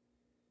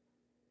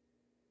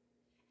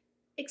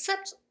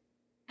 Except,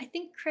 I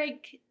think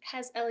Craig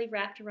has Ellie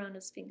wrapped around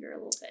his finger a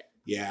little bit.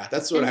 Yeah,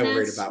 that's what I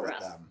worried about with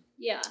them.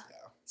 Yeah.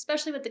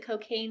 Especially with the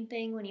cocaine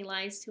thing, when he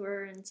lies to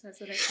her and says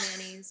that it's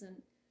Manny's.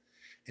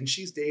 And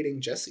she's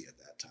dating Jesse at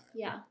that time.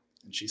 Yeah.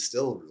 And she's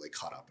still really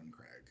caught up in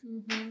Craig.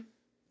 Mm-hmm.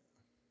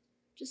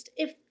 Just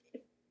if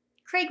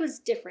Craig was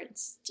different,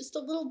 just a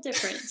little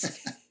different,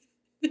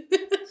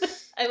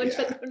 I would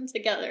put them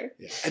together.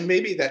 Yeah. And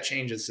maybe that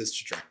changes his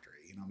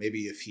trajectory.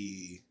 Maybe if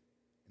he,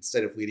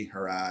 instead of leading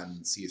her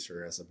on, sees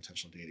her as a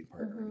potential dating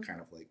partner and kind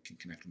of like can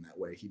connect in that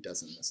way, he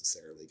doesn't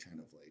necessarily kind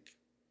of like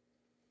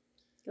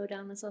go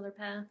down this other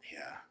path.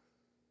 Yeah.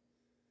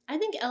 I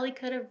think Ellie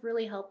could have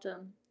really helped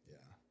him. Yeah.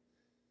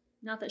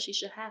 Not that she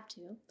should have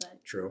to,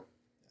 but. True.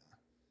 Yeah.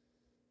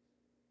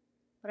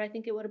 But I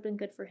think it would have been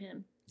good for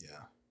him.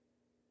 Yeah.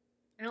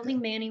 I don't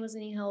think Manny was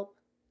any help.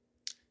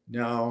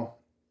 No.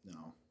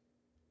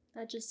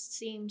 That just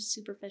seemed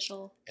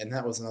superficial. And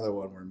that was another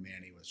one where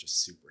Manny was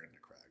just super into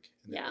Craig.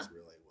 And that was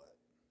really what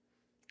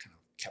kind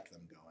of kept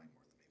them going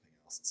more than anything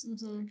else, it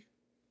seems like.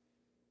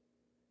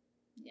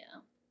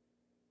 Yeah.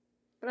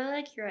 But I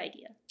like your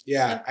idea.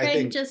 Yeah, and Craig I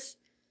think just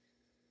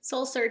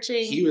soul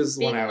searching. He was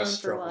the one I was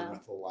struggling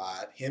with a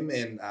lot. Him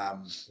and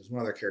there's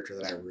one other character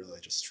that I really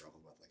just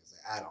struggled with. Like,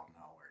 I don't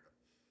know where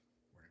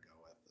to go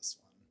with this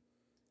one.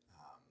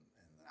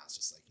 And then I was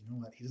just like, you know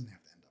what? He doesn't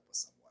have to end up with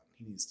someone.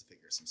 He needs to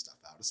figure some stuff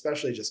out.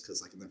 Especially just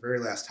because, like, in the very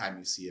last time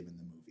you see him in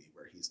the movie,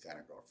 where he's got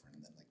a girlfriend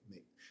and then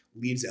like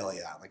leads Ellie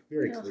on, like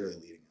very clearly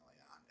leading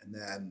Ellie on, and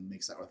then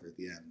makes out with her at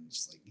the end.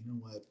 Just like, you know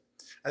what?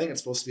 I think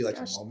it's supposed to be like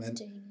a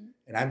moment,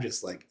 and I'm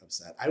just like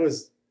upset.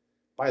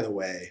 By the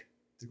way,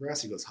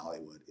 Degrassi Goes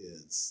Hollywood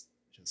is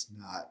just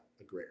not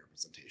a great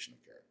representation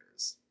of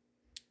characters.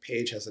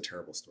 Paige has a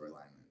terrible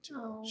storyline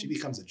too. She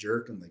becomes a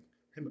jerk, and like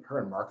her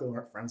and Marco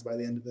aren't friends by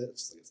the end of it.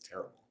 It's just like it's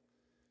terrible.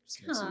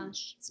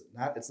 Gosh.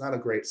 It's not a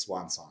great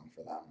swan song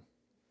for them.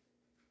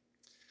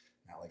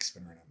 Not like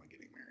Spinner and Emma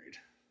getting married.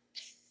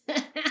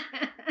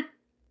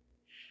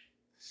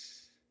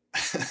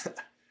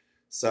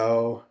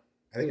 So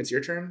I think it's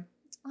your turn.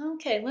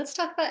 Okay, let's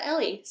talk about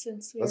Ellie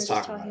since we Let's were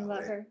talk just talking about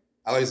about Ellie. her.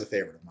 Ellie's a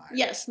favorite of mine.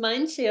 Yes,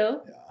 mine too.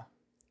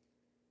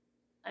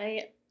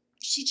 Yeah.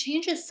 She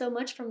changes so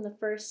much from the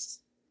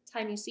first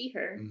time you see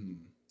her Mm-hmm.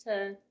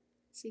 to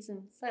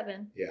season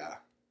 7. Yeah.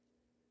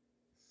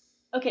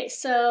 Okay,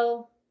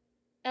 so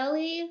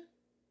Ellie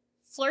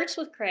flirts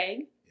with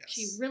Craig. Yes.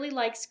 She really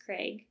likes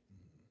Craig.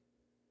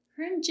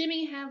 Her and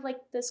Jimmy have like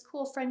this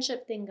cool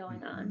friendship thing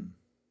going on.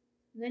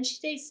 And then she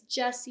dates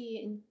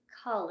Jesse in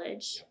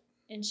college. Yep.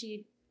 And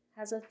she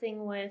has a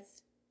thing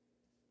with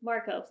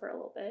Marco for a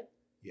little bit.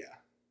 Yeah.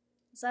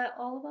 Is that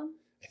all of them?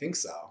 I think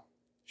so.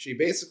 She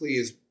basically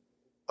is.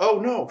 Oh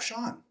no,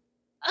 Sean.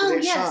 Oh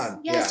dates yes, Sean.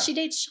 yes, Yeah. she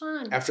dates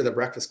Sean. After the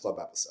Breakfast Club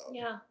episode.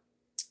 Yeah.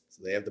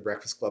 So they have the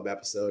Breakfast Club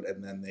episode,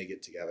 and then they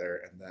get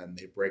together, and then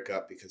they break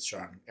up because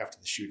Sean, after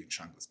the shooting,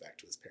 Sean goes back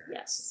to his parents.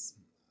 Yes.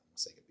 In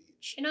Wasaga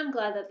Beach. And I'm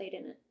glad that they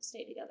didn't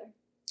stay together.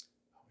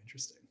 Oh,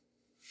 interesting.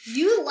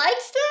 You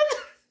liked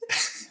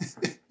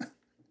them?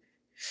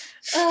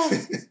 Oh,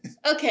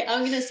 okay,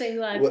 I'm gonna say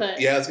who I put.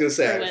 Yeah, I was gonna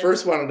say. I Erwin.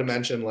 first wanted to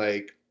mention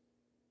like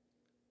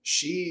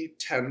she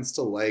tends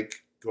to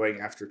like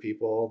going after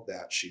people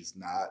that she's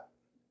not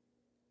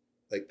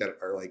like that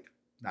are like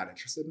not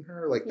interested in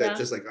her, like that Yeah.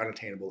 just like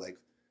unattainable. Like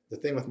the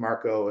thing with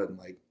Marco and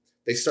like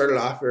they started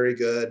off very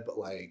good, but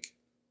like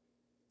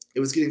it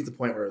was getting to the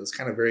point where it was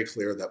kind of very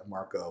clear that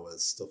Marco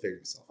was still figuring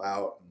himself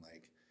out, and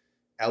like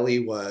Ellie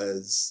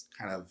was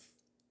kind of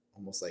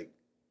almost like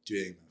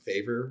doing him a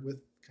favor with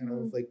kind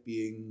of like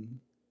being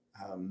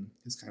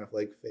his kind of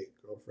like fake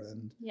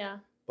girlfriend, Yeah.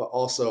 but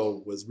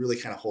also was really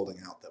kind of holding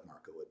out that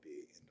Marco would be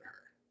into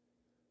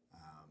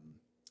her.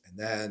 And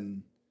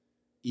then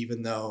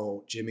even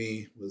though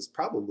Jimmy was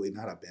probably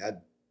not a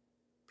bad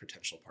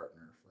potential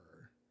partner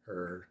for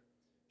her,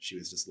 she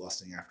was just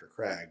lusting after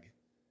Craig.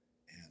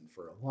 And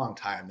for a long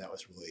time, that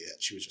was really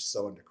it. She was just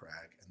so into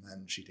Craig. And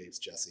then she dates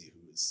Jesse,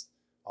 who's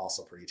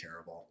also pretty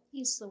terrible.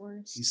 He's the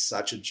worst. He's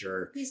such a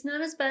jerk. He's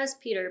not as bad as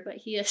Peter, but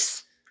he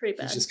is pretty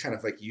bad. He just kind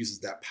of like uses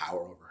that power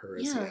over her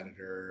as the Yeah.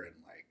 editor and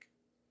like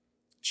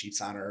cheats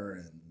on her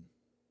and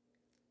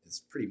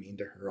is pretty mean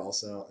to her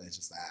also. And it's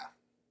just,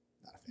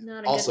 not a fan. Not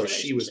a good Also,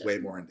 she was relationship.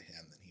 way more into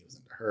him than he was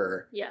into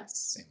her. Yes.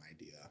 Same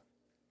idea.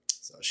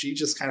 So she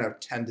just kind of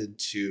tended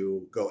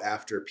to go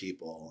after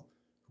people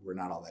who were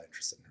not all that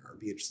interested in her, or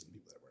be interested in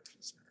people that were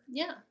interested in her.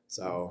 Yeah.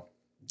 So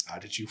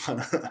did you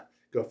want to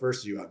go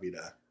first, or do you want me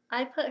to?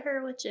 I put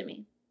her with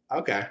Jimmy.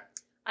 Okay.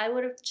 I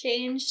would have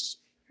changed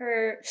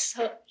her.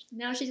 So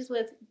now she's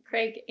with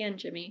Craig and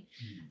Jimmy.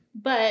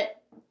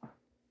 But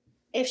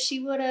if she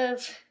would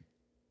have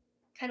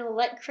kind of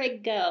let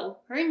Craig go,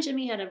 her and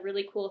Jimmy had a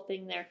really cool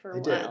thing there for a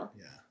They did, while.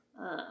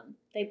 yeah.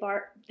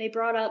 They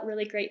brought out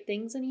really great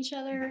things in each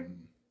other.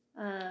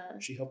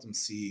 She helped him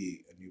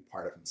see a new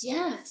part of himself.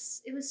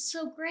 Yes, it was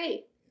so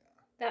great.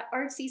 That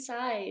artsy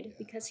side, Yeah.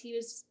 because he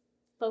was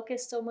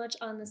focused so much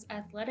on this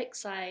athletic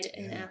side,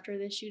 and Yeah. after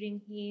the shooting,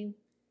 he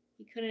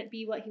couldn't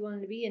be what he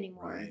wanted to be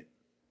anymore. Right.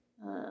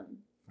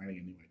 Finding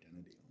a new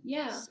identity.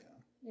 Yeah. Almost,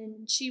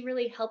 And she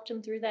really helped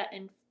him through that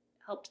and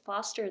helped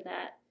foster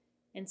that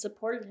and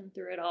supported him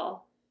through it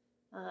all,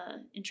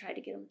 and tried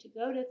to get him to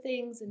go to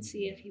things and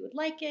see if he would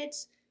like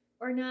it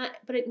or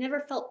not. But it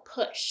never felt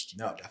pushed.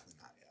 No, definitely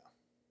not. Yeah.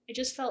 It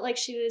just felt like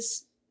she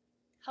was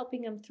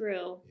helping him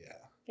through Yeah.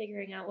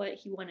 figuring out what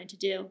he wanted to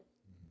do.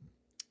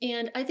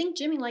 And I think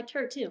Jimmy liked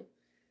her too.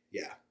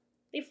 Yeah.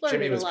 They flirted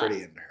Jimmy was a lot.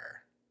 pretty into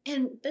her.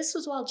 And this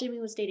was while Jimmy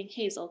was dating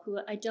Hazel, who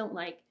I don't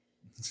like.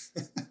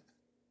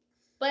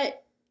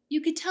 But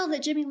you could tell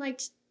that Jimmy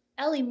liked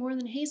Ellie more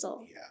than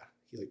Hazel. Yeah.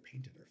 He like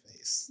painted her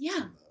face. Yeah. on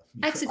the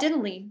mural.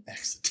 Accidentally,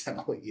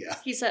 Accidentally, yeah.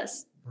 he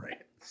says.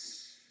 Right.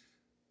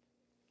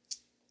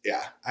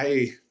 Yeah.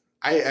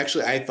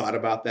 I thought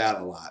about that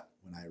a lot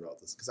when I wrote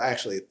this, because I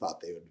actually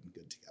thought they would have been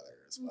good together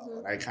as well. Mhm.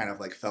 And I kind of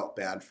like felt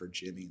bad for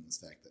Jimmy in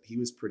the fact that he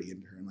was pretty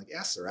into her and like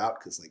asks her out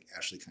because like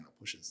Ashley kind of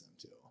pushes him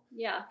too.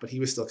 Yeah. But he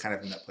was still kind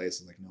of in that place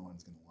of like, no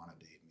one's going to want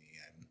to date me.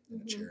 I'm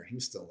in a Mhm. chair. He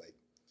was still like,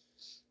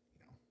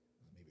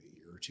 maybe a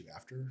year or two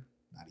after,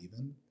 not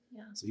even.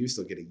 Yeah. So he was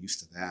still getting used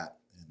to that.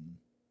 And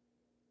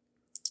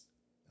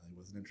he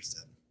wasn't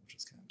interested, which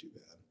was kind of too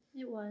bad.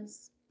 It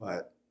was.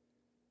 But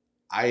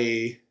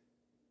I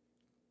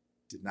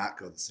did not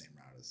go the same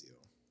route as you.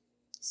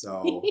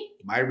 So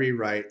my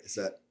rewrite is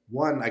that,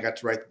 one, I got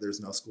to write that there's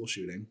no school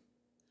shooting.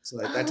 So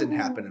that didn't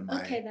happen in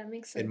my Okay, that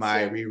makes sense. in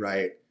my yeah.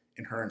 rewrite,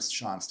 and her and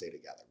Sean stay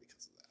together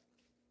because of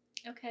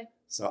that. Okay.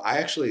 So I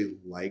actually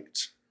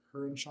liked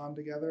her and Sean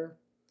together.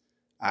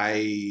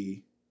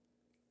 I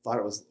thought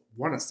it was,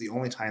 one, it's the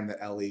only time that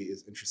Ellie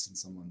is interested in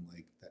someone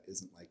like that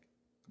isn't like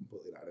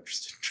completely not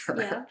interested in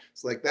her. Yeah.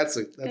 So like that's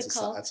a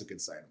call. that's a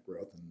good sign of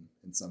growth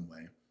in some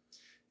way.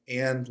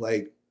 And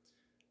like,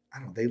 I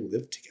don't know, they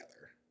lived together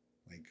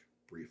like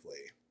briefly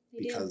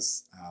They do.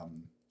 because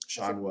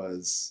Sean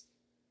was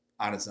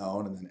on his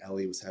own, and then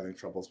Ellie was having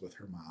troubles with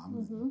her mom.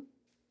 Mm-hmm.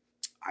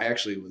 I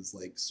actually was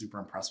like super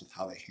impressed with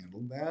how they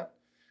handled that.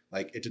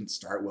 Like it didn't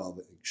start well.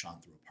 That Sean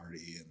threw a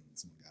party and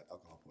someone got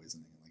alcohol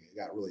poisoning, and like it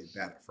got really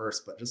bad at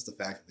first. But just the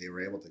fact that they were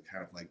able to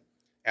kind of like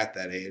at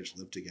that age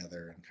live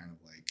together and kind of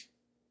like,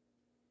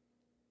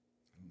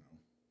 I don't know,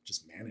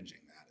 just managing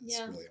that is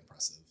really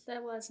impressive.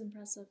 That was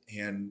impressive.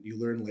 And you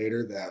learn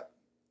later that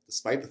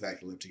despite the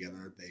fact they lived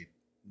together, they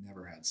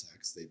never had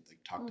sex. They like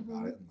talked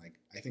about it, and like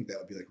I think that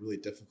would be like really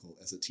difficult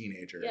as a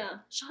teenager. Yeah,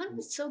 Sean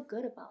was so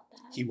good about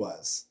that. He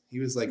was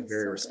like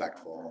very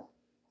respectful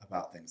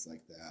about things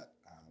like that.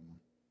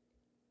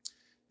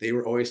 They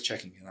were always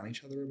checking in on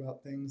each other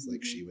about things.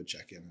 Like she would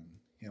check in on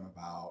him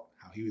about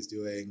how he was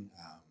doing.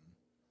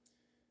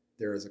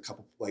 There was a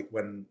couple, like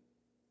when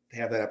they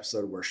have that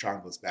episode where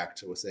Sean goes back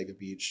to Wasaga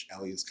Beach,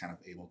 Ellie is kind of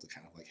able to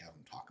kind of like have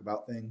him talk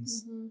about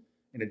things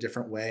in a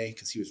different way,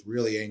 because he was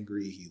really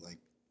angry. He like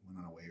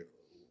went on a way or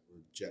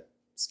jet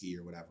ski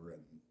or whatever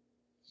and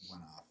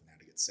went off and had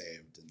to get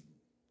saved, and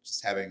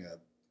just having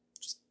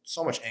just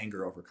so much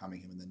anger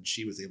overcoming him. And then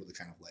she was able to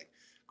kind of like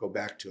go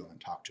back to him and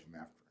talk to him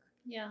after.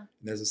 Yeah. And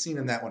there's a scene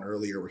in that one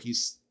earlier where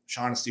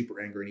Sean is super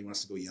angry and he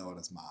wants to go yell at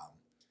his mom.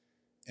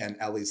 And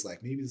Ellie's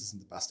like, maybe this isn't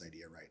the best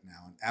idea right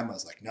now. And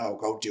Emma's like, no,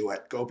 go do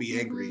it. Go be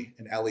angry.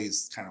 And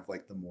Ellie's kind of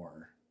like the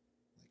more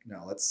like,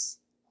 no, let's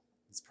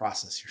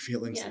process your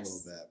feelings a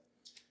little bit.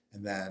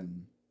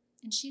 And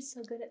she's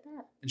so good at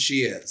that. And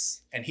she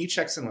is. And he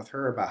checks in with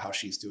her about how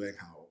she's doing,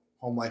 how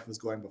home life was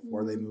going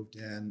before they moved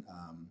in,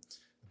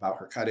 about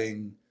her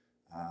cutting.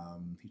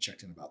 He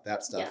checked in about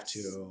that stuff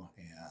too.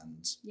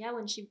 And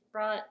when she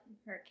brought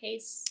her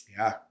case.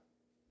 Yeah.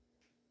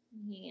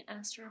 He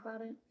asked her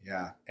about it.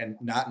 Yeah. And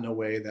not in a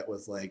way that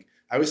was like,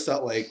 I always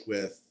felt like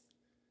with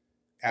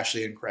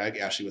Ashley and Craig,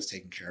 Ashley was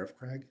taking care of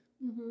Craig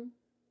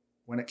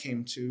when it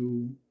came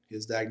to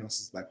his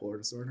diagnosis of bipolar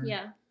disorder.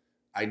 Yeah.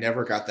 I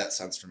never got that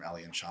sense from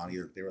Ellie and Sean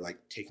either. They were like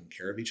taking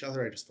care of each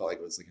other. I just felt like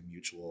it was like a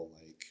mutual,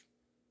 like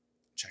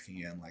checking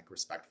in, like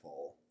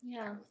respectful kind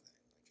of thing.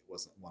 Like it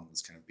wasn't, one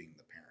was kind of being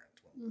the parent.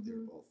 They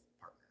were both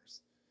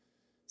partners.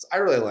 So I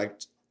really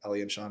liked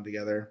Ellie and Sean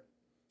together.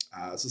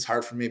 This is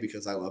hard for me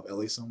because I love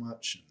Ellie so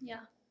much. And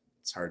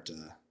it's hard to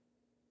kind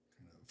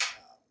of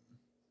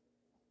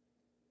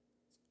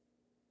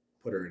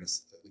put her in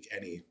like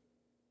any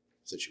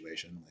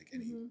situation, like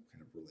any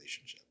kind of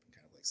relationship, and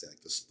kind of like say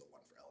like this is the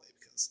one for Ellie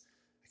because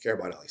I care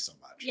about Ellie so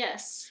much.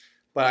 Yes.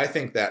 But I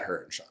think that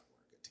her and Sean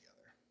were good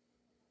together.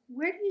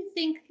 Where do you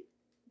think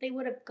they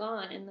would have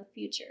gone in the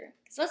future?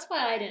 Because that's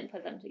why I didn't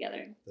put them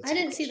together. I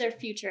didn't see their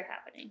future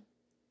happening.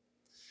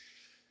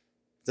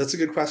 That's a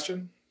good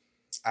question.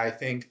 I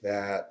think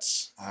that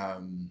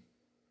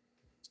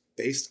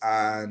based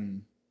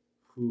on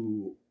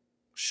who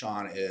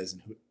Sean is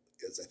and who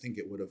is, I think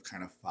it would have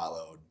kind of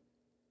followed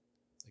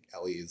like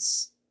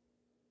Ellie's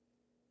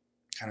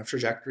kind of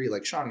trajectory.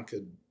 Like Sean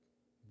could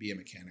be a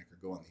mechanic or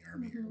go in the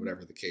army or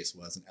whatever the case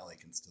was, and Ellie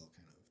can still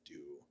kind of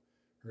do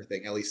her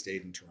thing. Ellie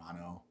stayed in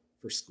Toronto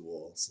for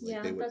school, so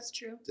like that's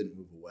true. Didn't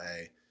move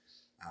away.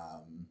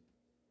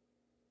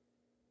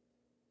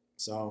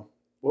 So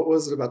what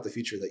was it about the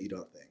future that you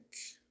don't think?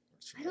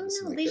 I don't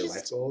know. Like they their just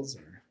life goals,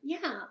 or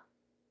yeah.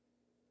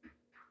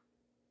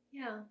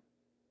 I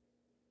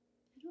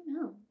don't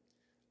know.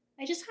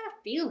 I just had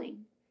a feeling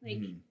like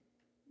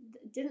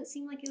it didn't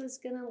seem like it was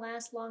gonna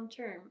last long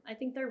term. I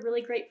think they're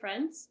really great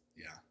friends.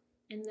 Yeah.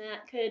 And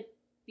that could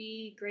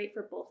be great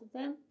for both of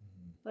them,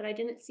 but I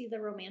didn't see the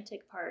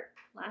romantic part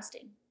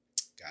lasting.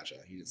 Gotcha.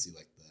 You didn't see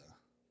like the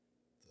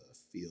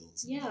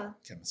feels and the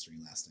chemistry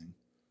lasting.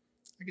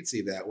 I could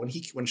see that.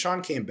 When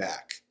Sean came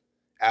back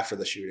after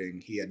the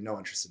shooting, he had no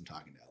interest in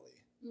talking to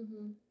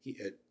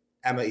Ellie.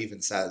 Emma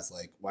even says,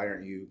 like, why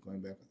aren't you going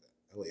back with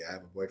Ellie? I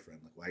have a boyfriend.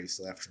 Like, why are you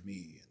still after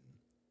me? And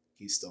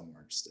he's still more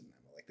interested in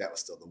Emma. Like, that was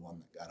still the one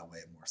that got away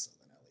more so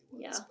than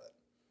Ellie was. But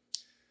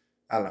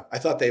I don't know. I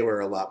thought they were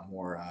a lot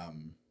more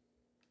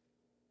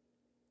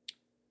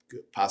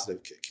good,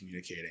 positive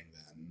communicating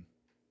than...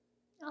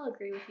 I'll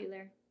agree with you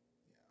there.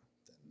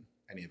 Than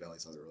any of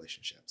Ellie's other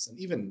relationships. And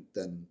even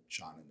than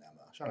Sean and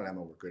Emma. Sean and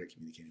Emma were good at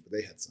communicating, but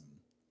they had some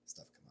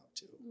stuff come out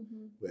too.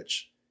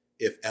 Which,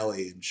 if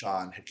Ellie and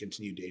Sean had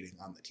continued dating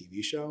on the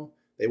TV show,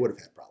 they would have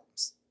had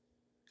problems.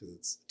 Because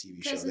it's a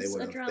TV show.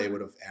 They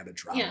would have added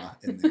drama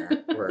in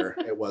there where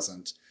it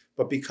wasn't.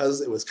 But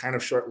because it was kind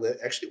of short-lived,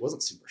 actually it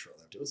wasn't super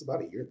short-lived. It was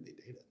about a year that they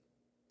dated.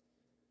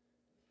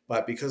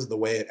 But because of the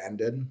way it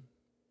ended,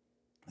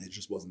 it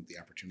just wasn't the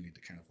opportunity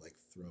to kind of like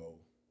throw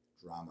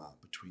drama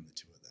between the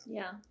two of them.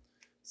 Yeah.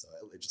 So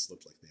it just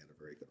looked like they had a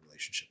very good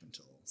relationship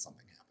until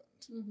something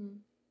happened.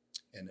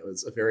 And it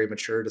was a very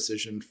mature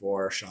decision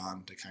for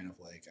Sean to kind of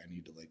like, I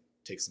need to like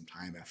take some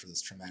time after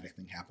this traumatic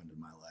thing happened in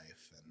my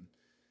life. And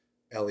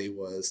Ellie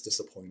was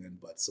disappointed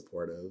but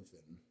supportive,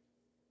 and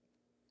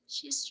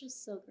she's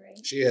just so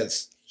great. She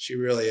is. She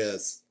really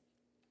is.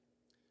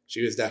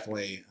 She was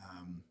definitely.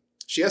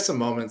 She has some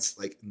moments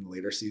like in the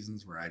later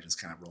seasons where I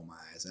just kind of roll my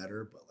eyes at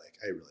her, but like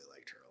I really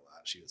liked her a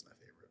lot. She was my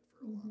favorite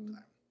for a long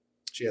time.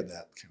 She had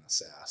that kind of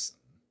sass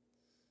and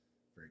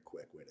very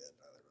quick-witted.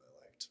 I really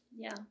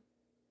Yeah,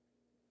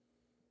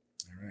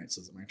 All right,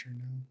 so is it my turn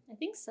now? I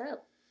think so.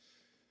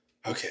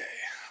 Okay,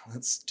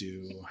 let's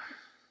do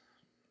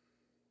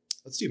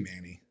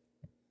Manny.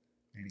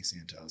 Manny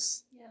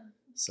Santos. Yeah.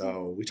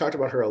 So we talked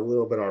about her a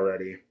little bit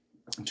already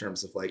in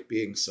terms of like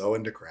being so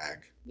into Crag,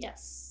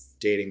 Yes.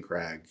 dating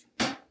Crag.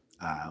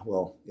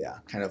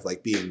 Kind of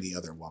like being the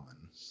other woman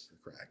for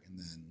Crag, and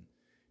then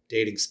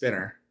dating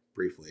Spinner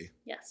briefly.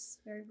 Yes,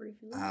 very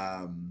briefly.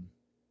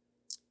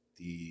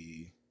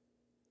 The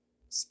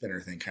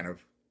Spinner thing kind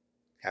of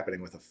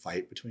happening with a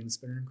fight between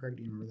Spinner and Craig.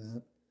 Do you remember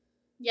that?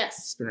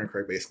 Yes. Spinner and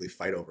Craig basically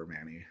fight over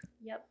Manny.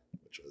 Yep.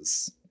 Which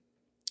was...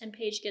 And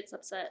Paige gets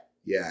upset.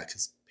 Yeah,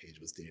 because Paige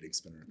was dating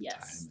Spinner at the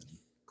time. And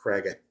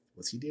Craig,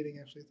 was he dating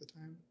Ashley at the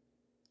time?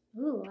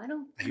 Ooh, I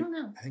don't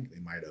know. I think they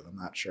might have. I'm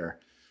not sure.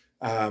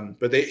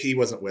 But he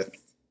wasn't with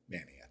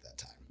Manny at that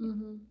time.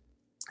 Mm-hmm.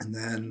 And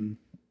then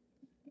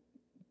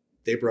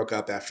they broke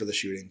up after the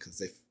shooting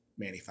because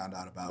Manny found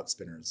out about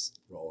Spinner's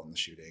role in the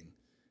shooting.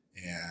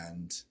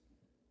 And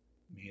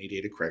Manny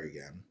dated Craig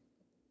again.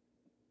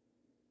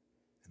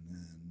 And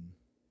then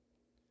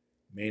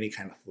Manny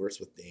kind of flirts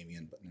with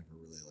Damien, but never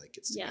really like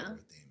gets together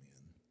with Damien.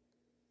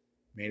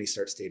 Manny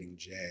starts dating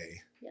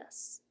Jay.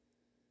 Yes.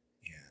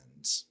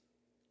 And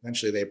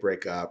eventually they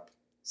break up.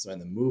 So in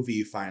the movie,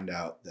 you find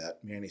out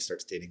that Manny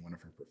starts dating one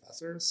of her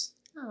professors.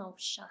 Oh,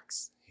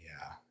 shucks.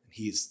 Yeah. And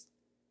he's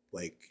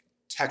like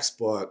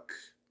textbook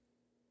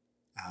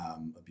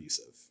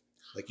abusive.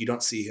 Like you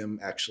don't see him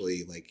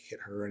actually like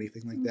hit her or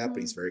anything like that,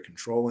 but he's very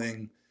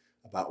controlling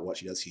about what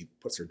she does. He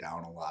puts her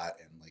down a lot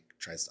and like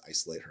tries to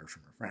isolate her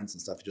from her friends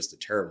and stuff. He's just a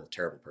terrible,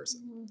 terrible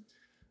person.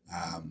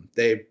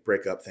 They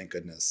break up, thank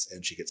goodness,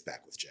 and she gets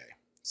back with Jay.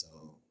 So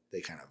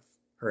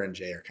her and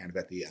Jay are kind of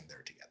at the end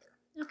there together.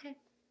 Okay.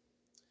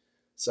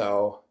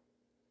 So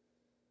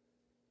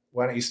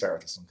why don't you start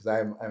with this one? Because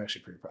I'm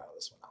actually pretty proud of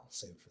this one. I'll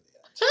save it for the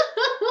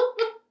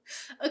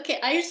end. Okay,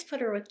 I just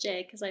put her with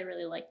Jay because I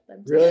really like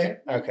them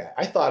together. Really? Okay.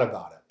 I thought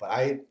about it, but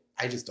I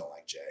just don't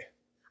like Jay.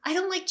 I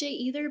don't like Jay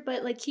either,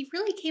 but like he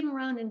really came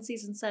around in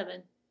season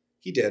 7.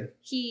 He did.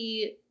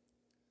 He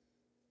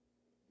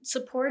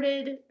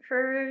supported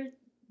her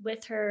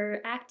with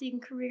her acting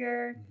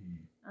career.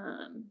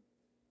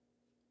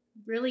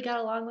 Really got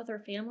along with her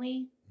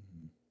family.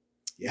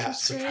 Yeah,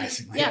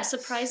 surprisingly. Yeah,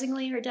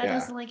 surprisingly, her dad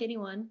doesn't like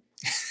anyone,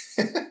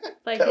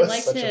 but he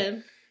liked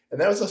him. And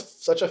that was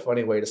such a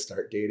funny way to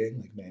start dating.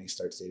 Like Manny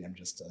starts dating him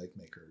just to like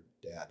make her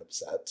dad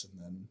upset,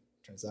 and then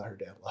turns out her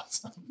dad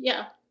loves him.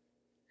 Yeah.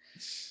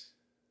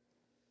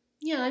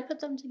 Yeah, I put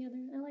them together.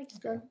 I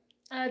liked them.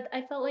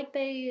 I felt like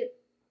they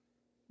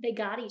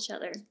got each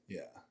other.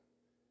 Yeah.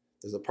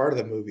 There's a part of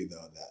the movie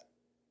though that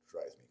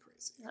drives me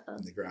crazy. Uh-oh.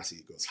 And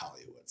Degrassi goes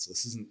Hollywood. So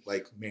this isn't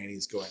like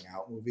Manny's going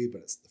out movie,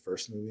 but it's the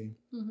first movie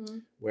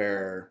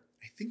where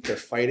I think they're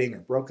fighting or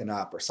broken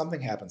up or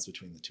something happens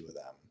between the two of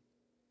them.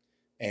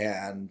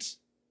 And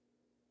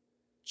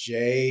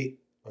Jay,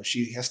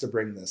 she has to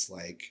bring this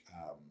like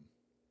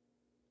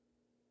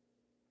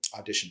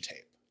audition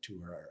tape to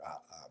her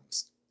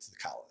to the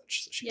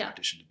college so she can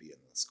audition to be in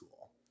the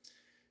school.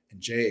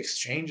 And Jay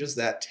exchanges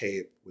that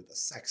tape with a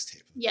sex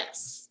tape.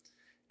 Yes.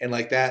 And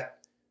like that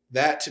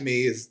to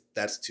me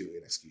that's too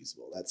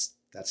inexcusable.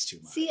 That's too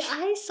much. See,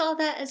 I saw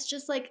that as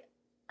just like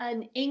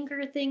an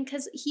anger thing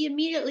because he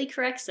immediately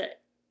corrects it.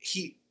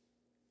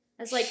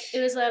 As like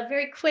it was a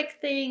very quick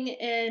thing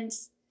and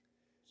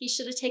he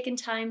should have taken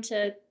time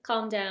to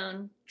calm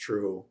down.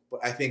 True. But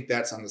I think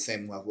that's on the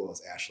same level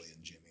as Ashley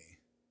and Jimmy.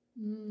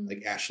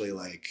 Like Ashley,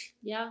 like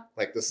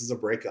this is a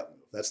breakup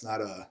move. That's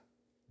not a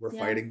we're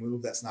fighting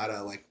move. That's not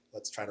a like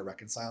let's try to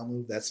reconcile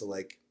move. That's a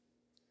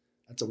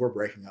we're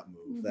breaking up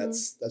move.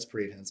 That's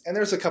pretty intense. And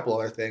there's a couple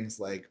other things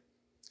like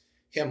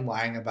him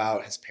lying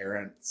about his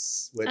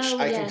parents, which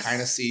I can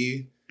kind of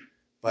see,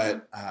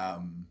 but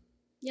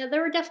yeah,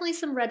 there were definitely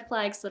some red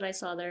flags that I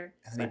saw there.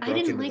 But I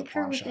didn't like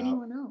her with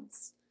anyone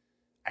else.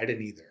 I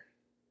didn't either.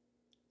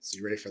 So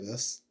you ready for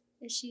this?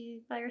 Is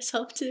she by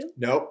herself too?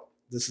 Nope.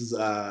 This is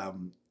a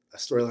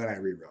storyline I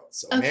rewrote.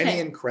 So Manny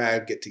and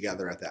Craig get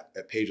together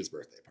at Paige's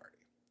birthday party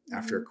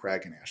after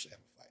Craig and Ashley have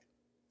a fight.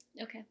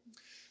 Okay.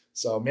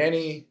 So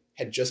Manny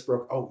had just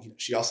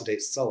she also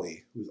dates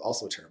Sully, who's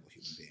also a terrible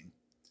human being,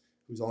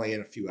 who's only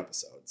in a few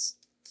episodes.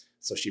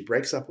 So she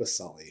breaks up with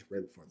Sully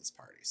right before this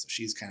party. So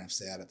she's kind of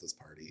sad at this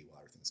party while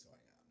everything's going on.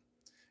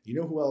 You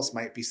know who else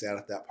might be sad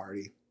at that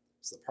party?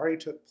 So the party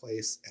took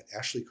place at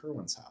Ashley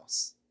Kerwin's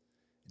house.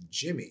 And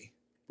Jimmy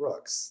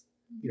Brooks,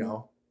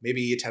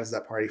 maybe he attends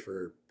that party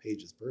for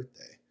Paige's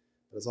birthday.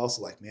 But it's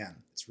also like, man,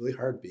 it's really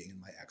hard being in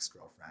my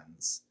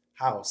ex-girlfriend's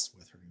house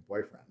with her new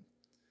boyfriend.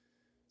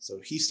 So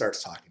he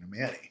starts talking to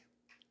Manny.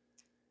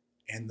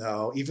 And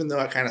even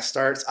though it kind of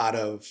starts out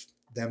of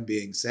them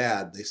being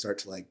sad, they start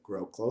to like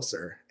grow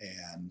closer,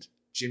 and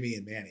Jimmy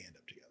and Manny end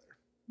up together.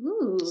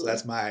 Ooh. So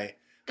that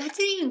didn't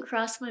even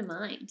cross my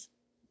mind.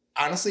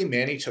 Honestly,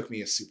 Manny took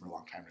me a super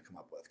long time to come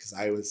up with because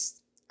I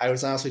was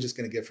honestly just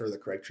going to give her the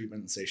correct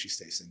treatment and say she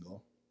stays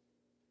single.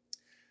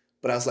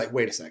 But I was like,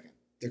 wait a second,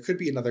 there could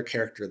be another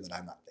character that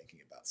I'm not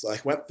thinking about. So I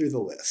went through the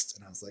list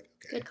and I was like,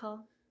 okay, good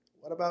call.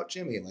 what about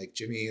Jimmy? Like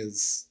Jimmy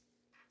is,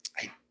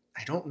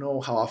 I don't know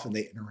how often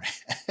they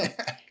interact.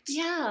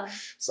 Yeah.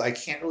 So I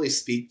can't really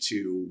speak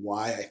to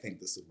why I think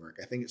this would work.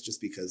 I think it's just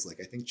because like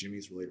I think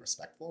Jimmy's really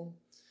respectful.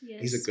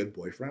 Yes. He's a good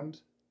boyfriend.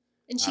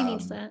 And she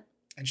needs that.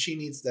 And she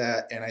needs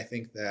that. And I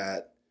think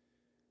that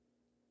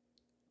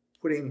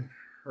putting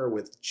her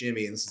with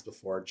Jimmy, and this is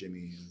before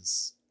Jimmy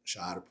is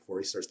shot or before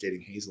he starts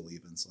dating Hazel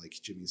even, so like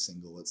Jimmy's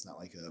single, it's not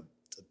like a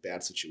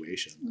bad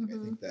situation. Like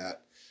I think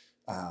that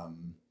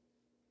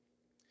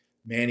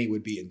Manny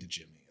would be into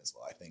Jimmy as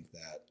well. I think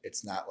that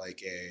it's not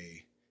like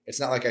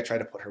I try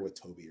to put her with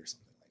Toby or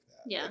something like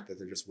that. Yeah. Like that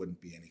there just wouldn't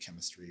be any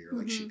chemistry or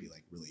like she'd be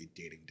like really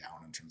dating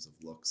down in terms of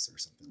looks or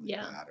something like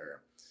that,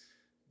 or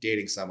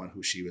dating someone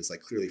who she was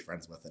like clearly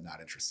friends with and not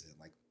interested in.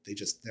 Like they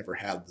just never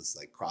had this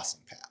like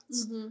crossing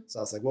paths. So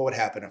I was like, what would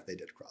happen if they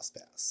did cross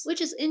paths?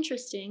 Which is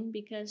interesting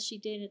because she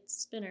dated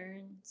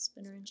Spinner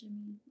and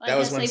Jimmy. That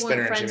was when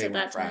Spinner and Jimmy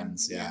were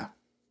friends. Yeah.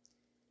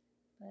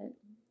 But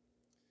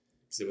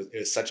it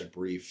was such a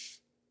brief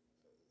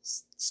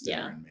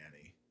Spinner and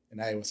Manny.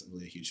 And I wasn't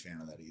really a huge fan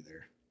of that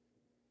either.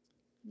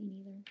 Me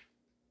neither.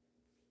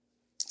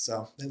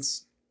 So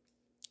it's,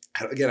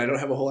 again, I don't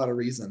have a whole lot of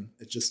reason.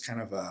 It's just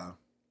kind of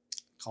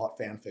call it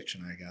fan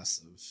fiction, I guess,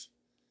 of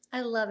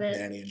I love it.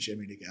 Manny and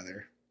Jimmy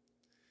together.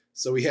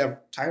 So we have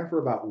time for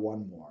about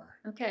one more.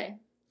 Okay.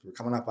 We're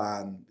coming up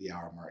on the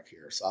hour mark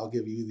here. So I'll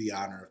give you the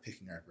honor of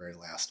picking our very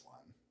last one.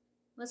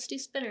 Let's do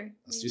Spinner.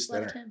 Let's do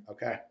Spinner.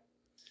 Okay.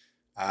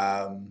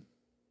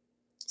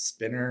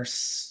 Spinner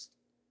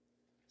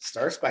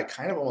starts by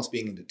kind of almost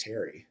being into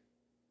Terry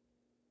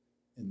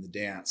in the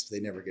dance, but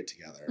they never get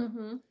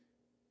together.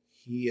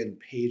 He and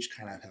Paige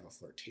kind of have a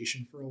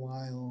flirtation for a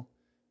while.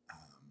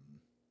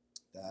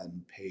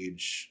 Then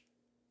Paige,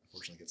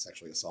 unfortunately, gets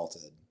sexually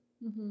assaulted.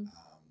 And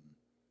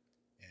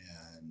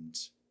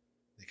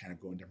they kind of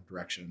go in different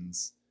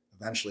directions.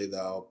 Eventually,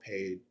 though,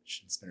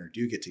 Paige and Spinner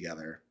do get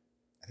together.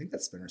 I think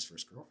that's Spinner's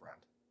first girlfriend.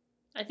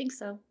 I think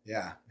so.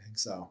 Yeah, I think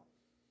so.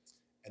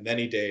 And then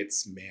he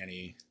dates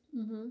Manny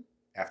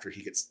after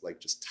he gets like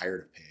just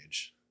tired of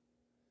Paige.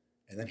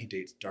 And then he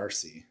dates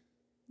Darcy.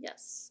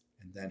 Yes.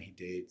 And then he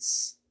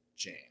dates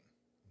Jane.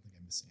 I don't think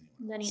I'm missing anyone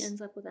And then else. he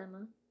ends up with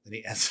Emma. Then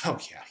he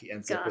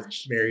ends up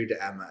with married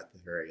to Emma at the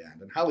very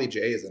end. And Holly J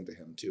is into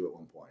him too at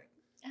one point.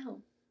 Oh.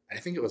 I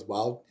think it was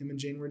while him and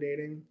Jane were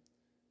dating,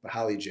 but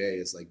Holly J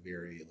is like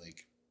very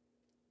like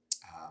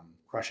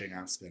crushing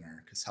on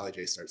Spinner because Holly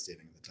J starts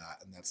dating the Dot,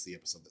 and that's the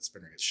episode that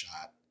Spinner gets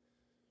shot.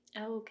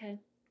 Oh, okay.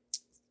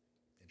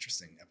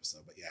 Interesting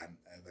episode, but yeah, and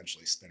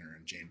eventually Spinner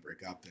and Jane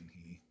break up, and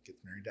he gets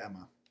married to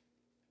Emma.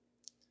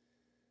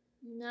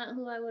 Not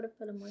who I would have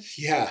put him with.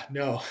 Yeah,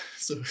 no.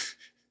 So,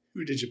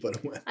 who did you put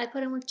him with? I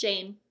put him with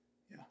Jane.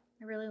 Yeah,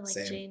 I really like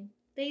Same. Jane.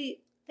 They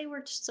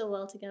worked so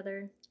well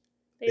together.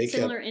 They had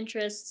similar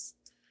interests.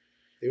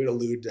 They would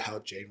allude to how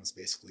Jane was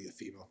basically a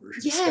female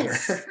version of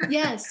Spinner.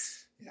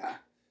 Yes. Yeah.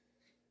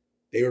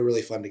 They were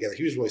really fun together.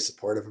 He was really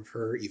supportive of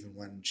her, even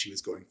when she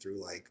was going through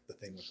like the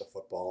thing with the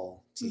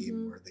football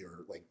team where they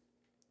were like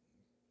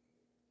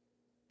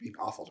being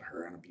awful to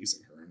her and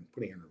abusing her and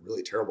putting her in a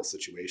really terrible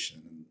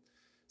situation. And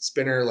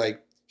Spinner,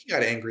 like, he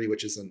got angry,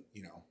 which isn't,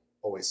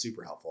 always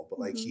super helpful, but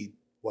like he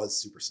was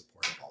super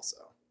supportive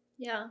also.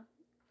 Yeah.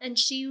 And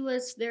she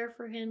was there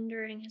for him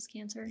during his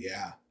cancer.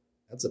 Yeah.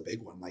 That's a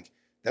big one. Like,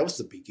 that was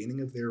the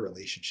beginning of their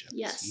relationship.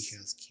 Yes. He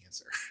has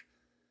cancer.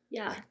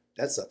 Yeah. Like,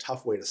 that's a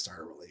tough way to start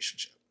a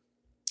relationship.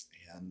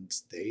 And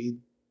they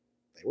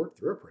worked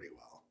through it pretty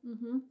well.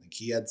 Like,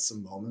 he had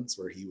some moments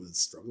where he was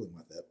struggling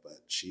with it, but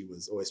she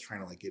was always trying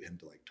to like get him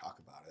to like talk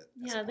about it.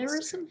 Yeah, there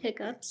were some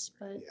hiccups,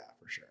 but yeah,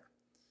 for sure.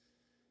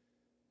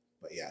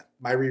 But yeah,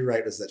 my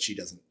rewrite was that she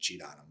doesn't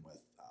cheat on him with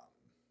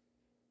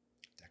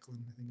Declan,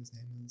 I think his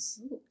name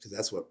is, because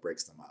that's what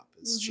breaks them up.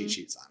 Is she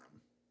cheats on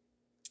him.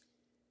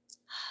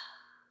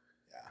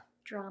 Yeah.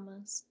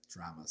 Dramas.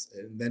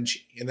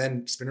 And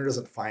then Spinner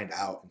doesn't find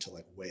out until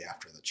like way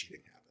after the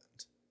cheating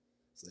happened.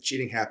 So the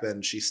cheating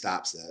happened, she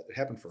stops it. It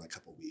happened for like a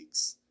couple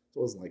weeks. So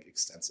it wasn't like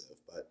extensive,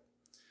 but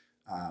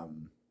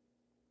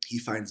he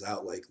finds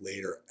out like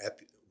later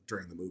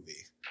during the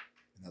movie.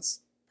 And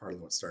that's part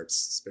of what starts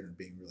Spinner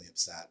being really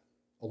upset,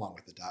 along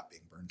with the Dot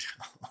being burned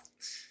down.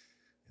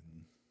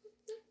 And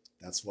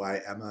that's why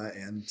Emma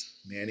and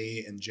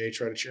Manny and Jay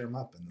try to cheer him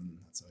up, and then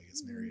that's how he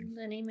gets married. And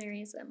then he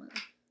marries Emma.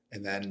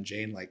 And then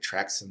Jane like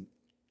tracks him.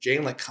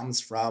 Jane like comes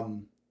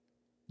from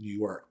New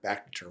York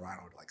back to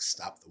Toronto to like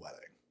stop the wedding.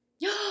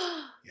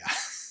 Yeah.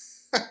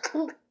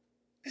 Well,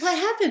 what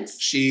happens?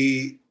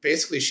 She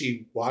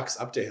walks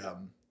up to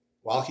him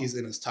while he's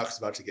in his tux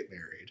about to get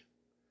married.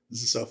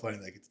 This is so funny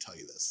that I get to tell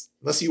you this.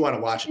 Unless you want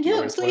to watch it.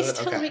 No, please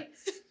tell me.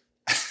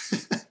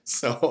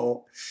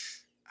 So,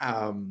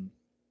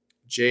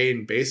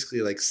 Jane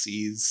basically like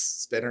sees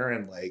Spinner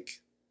and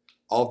like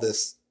all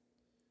this,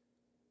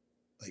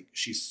 like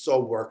she's so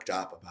worked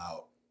up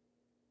about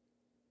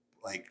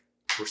like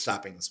we're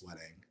stopping this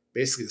wedding.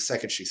 Basically, the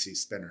second she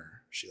sees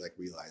Spinner, she like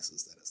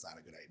realizes that it's not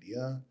a good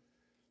idea,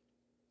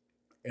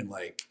 and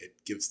like it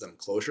gives them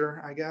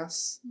closure, I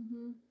guess.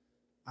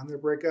 on their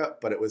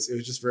breakup, but it was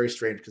just very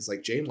strange because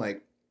like Jane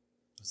like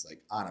was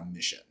like on a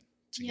mission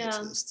to get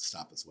to this, to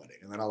stop this wedding,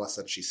 and then all of a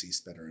sudden she sees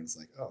Spinner and is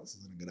like, oh, this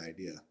isn't a good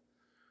idea.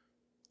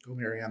 Go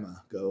marry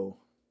Emma. Go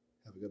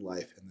have a good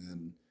life. And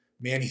then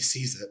Manny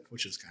sees it,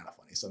 which is kind of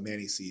funny. So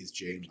Manny sees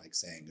Jane like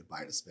saying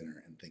goodbye to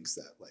Spinner and thinks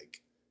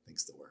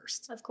the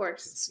worst. Of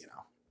course. Because, you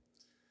know,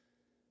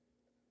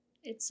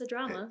 it's a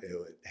drama.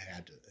 It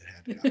had to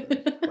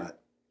happen. But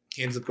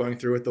he ends up going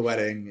through with the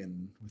wedding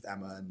and with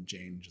Emma, and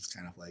Jane just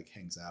kind of like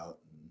hangs out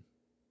and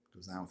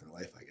goes on with her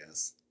life, I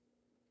guess.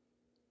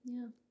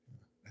 Yeah.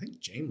 I think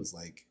Jane was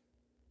like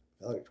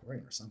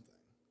valedictorian or something.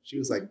 She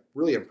was like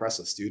really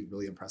impressive student,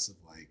 really impressive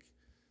like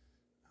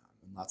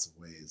in lots of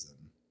ways,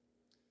 and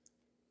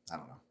I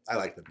don't know. I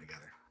like them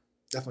together.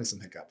 Definitely some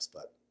hiccups,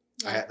 but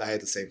yeah. I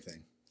had the same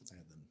thing. I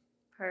had them.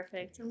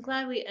 Perfect. I'm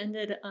glad we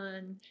ended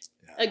on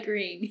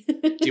agreeing.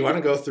 Do you want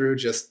to go through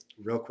just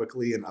real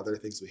quickly and other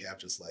things we have,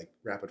 just like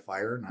rapid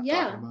fire, not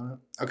talking about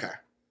it? Okay.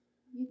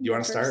 Do you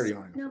want to start or do you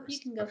want to go first? No, you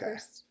can go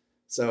first.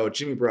 So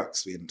Jimmy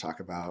Brooks, we didn't talk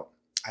about.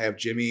 I have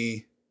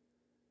Jimmy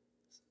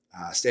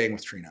staying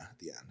with Trina at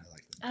the end. I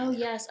like them together. Oh,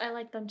 yes. I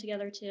like them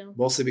together too.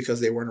 Mostly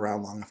because they weren't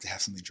around long enough to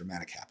have something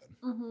dramatic happen.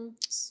 Mm-hmm.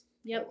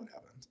 Yep. What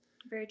happened.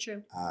 Very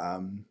true.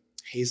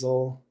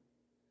 Hazel,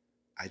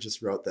 I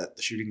just wrote that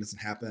the shooting doesn't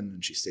happen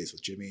and she stays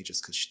with Jimmy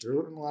just because there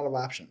weren't a lot of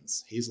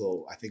options.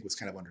 Hazel, I think, was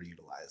kind of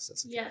underutilized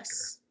as a character.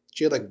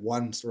 She had like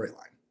one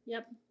storyline.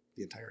 Yep.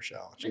 The entire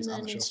show. And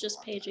then it's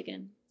just Paige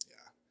again.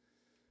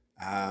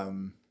 Yeah.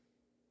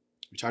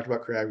 We talked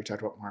about Craig. We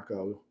talked about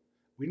Marco.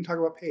 We didn't talk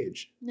about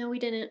Paige. No, we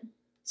didn't.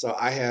 So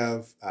I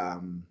have,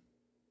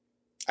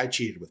 I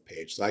cheated with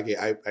Paige. So I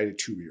did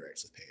 2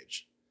 rewrites with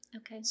Paige.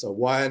 Okay. So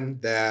one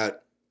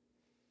that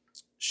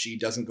she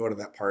doesn't go to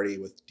that party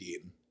with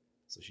Dean.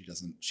 So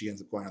she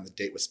ends up going on the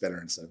date with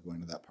Spinner instead of going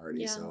to that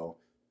party. Yeah. So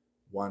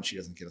 1, she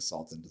doesn't get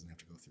assaulted and doesn't have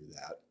to go through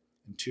that.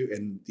 And 2,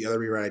 and the other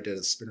rewrite I did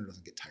is Spinner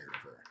doesn't get tired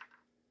of her.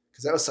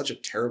 Because that was such a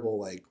terrible,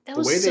 like,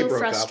 the way they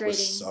broke up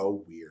was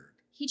so weird.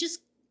 He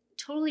just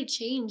totally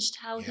changed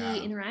how he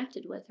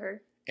interacted with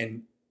her.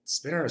 And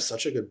Spinner is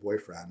such a good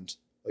boyfriend.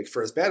 Like,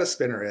 for as bad as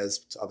Spinner is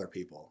to other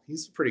people,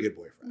 he's a pretty good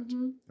boyfriend.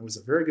 Mm-hmm. And was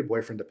a very good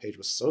boyfriend to Paige,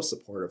 was so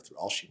supportive through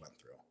all she went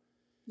through.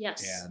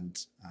 Yes.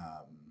 And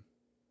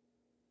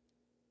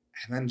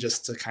then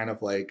just to kind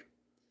of like,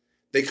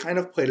 they kind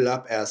of played it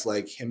up as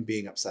like him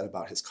being upset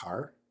about his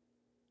car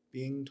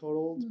being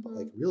totaled. Mm-hmm. But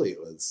like really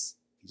it was,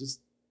 he just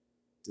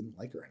didn't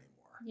like her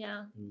anymore.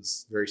 Yeah. It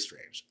was very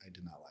strange. I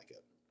did not like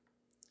it.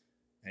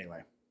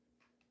 Anyway.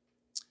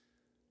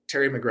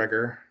 Terry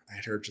McGregor, I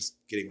had her just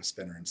getting with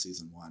Spinner in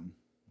season 1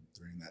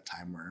 during that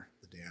time where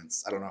the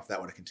dance, I don't know if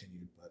that would have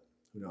continued, but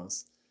who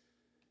knows.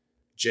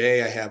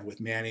 Jay I have with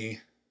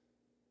Manny.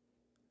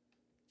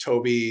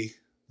 Toby,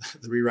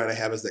 the rewrite I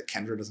have is that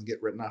Kendra doesn't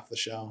get written off the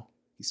show.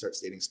 He starts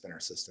dating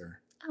Spinner's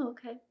sister. Oh,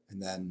 okay.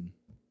 And then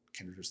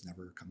Kendra just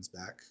never comes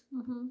back.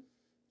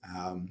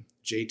 Mm-hmm.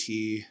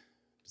 JT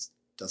just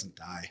doesn't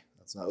die.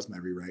 That was my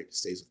rewrite.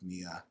 Stays with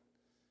Mia.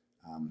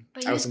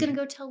 But he was going to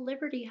go tell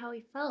Liberty how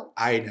he felt.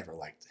 I never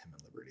liked him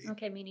and Liberty.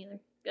 Okay, me neither.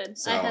 Good.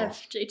 So, I have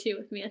JT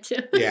with Mia too.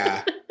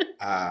 Yeah.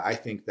 I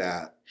think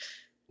that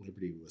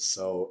Liberty was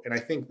so... And I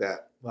think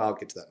that... Well, I'll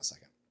get to that in a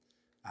second.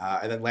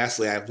 And then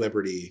lastly, I have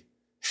Liberty.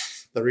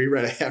 The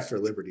rewrite I have for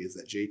Liberty is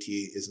that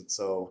JT isn't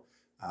so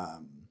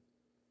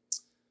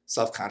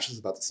self-conscious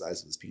about the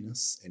size of his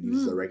penis and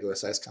uses a regular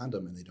size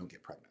condom and they don't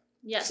get pregnant.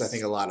 Yes. So I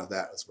think a lot of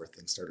that was where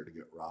things started to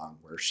get wrong,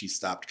 where she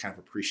stopped kind of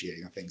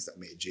appreciating the things that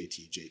made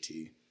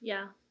JT.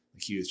 Yeah.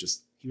 Like he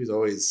was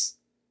always,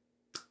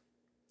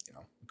 you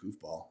know, a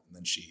goofball. And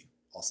then she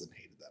also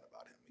hated that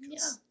about him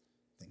because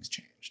things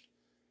changed.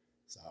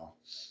 So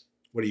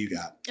what do you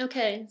got?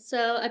 Okay.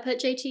 So I put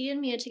JT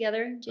and Mia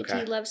together.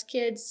 JT loves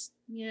kids.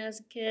 Mia as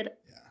a kid.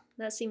 Yeah.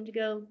 That seemed to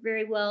go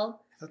very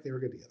well. I thought they were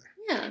good together.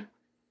 Yeah.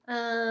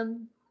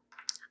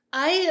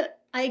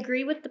 I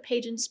agree with the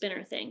Paige and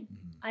Spinner thing.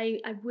 Mm-hmm.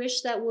 I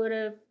wish that would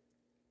have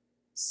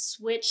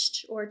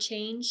switched or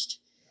changed.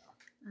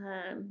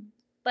 Yeah.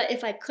 But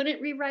if I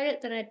couldn't rewrite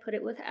it, then I'd put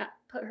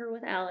her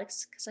with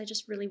Alex because I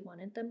just really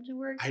wanted them to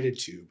work. I did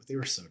too, but they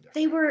were so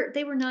different.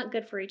 They were not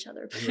good for each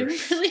other, but I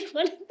really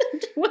wanted them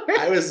to work.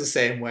 I was the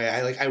same way.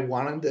 I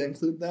wanted to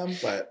include them,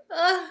 but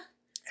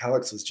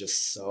Alex was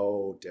just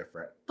so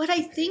different. But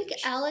I think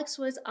Alex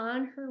was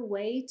on her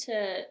way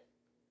to...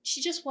 She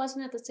just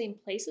wasn't at the same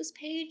place as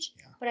Paige,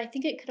 but I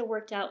think it could have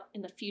worked out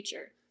in the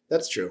future.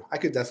 That's true. I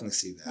could definitely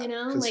see that. You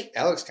know, like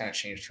Alex kind of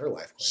changed her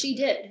life. She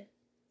did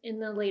in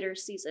the later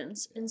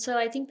seasons, and so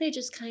I think they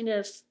just kind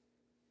of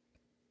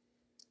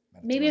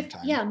met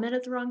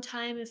at the wrong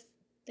time. If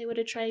they would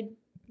have tried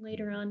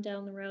later on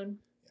down the road.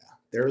 Yeah,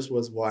 theirs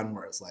was one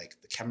where it's like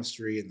the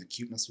chemistry and the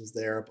cuteness was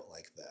there, but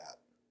like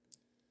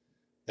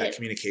that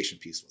communication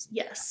piece wasn't.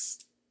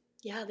 Yes,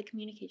 yeah, the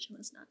communication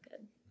was not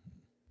good.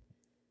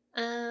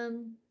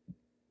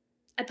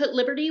 I put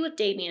Liberty with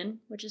Damien,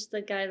 which is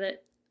the guy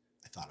that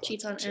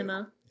cheats on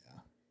Emma.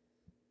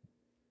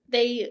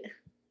 Yeah.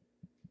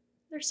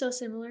 They're so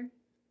similar.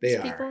 They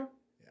are. People.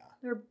 Yeah.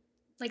 They're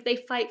like they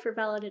fight for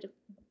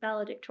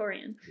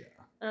valedictorian.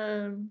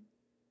 Yeah.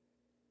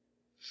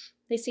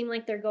 They seem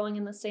like they're going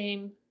in the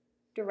same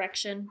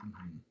direction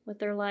Mm-hmm. with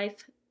their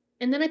life.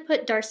 And then I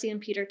put Darcy and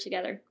Peter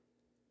together.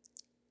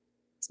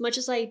 As much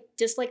as I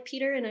dislike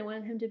Peter and I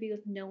wanted him to be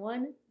with no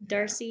one, Yeah.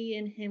 Darcy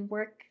and him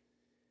work.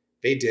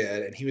 They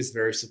did, and he was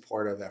very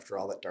supportive after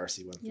all that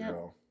Darcy went Yep.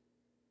 through.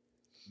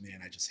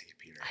 Man, I just hate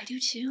Peter. I do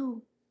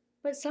too.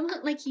 But somehow,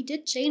 like, he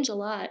did change a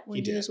lot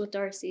when he was with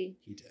Darcy.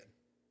 He did.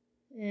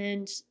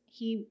 And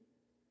he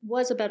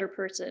was a better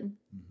person.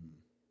 Mm-hmm.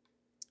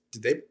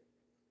 Did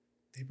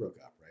they broke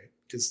up, right?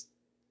 Because,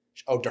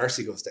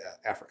 Darcy goes to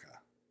Africa.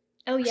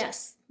 Oh,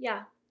 yes.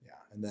 Yeah. Yeah,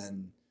 and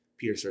then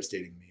Peter starts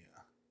dating Mia.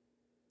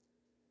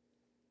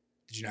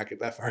 Did you not get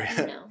that far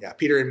yet? No. Yeah,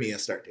 Peter and Mia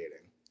start dating.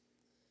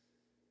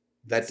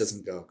 That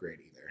doesn't go great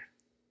either,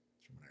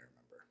 from what I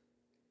remember.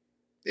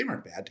 They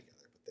weren't bad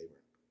together, but they weren't.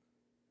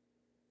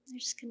 I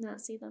just could not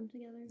see them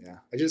together. Yeah,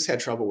 I just had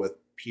trouble with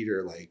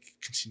Peter, like,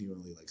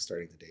 continually, like,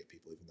 starting to date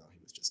people, even though he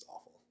was just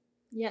awful.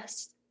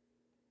 Yes.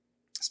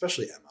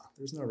 Especially Emma.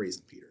 There's no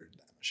reason Peter and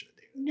Emma should have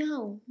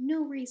dated.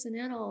 No reason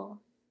at all.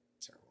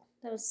 Terrible.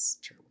 That was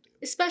Terrible dude.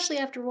 especially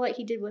after what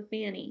he did with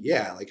Manny.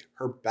 Yeah, like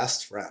her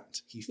best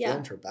friend. He Yeah.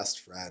 filmed her best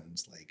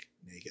friend like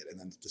naked and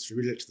then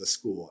distributed it to the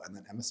school, and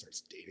then Emma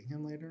starts dating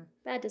him later.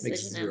 Bad decision.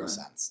 Makes zero Emma.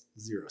 sense.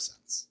 Zero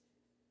sense.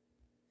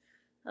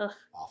 Ugh.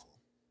 Awful.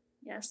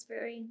 Yes,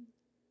 very.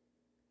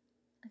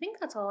 I think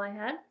that's all I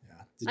had.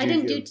 Yeah. I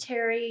didn't do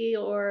Terry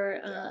or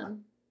Yeah.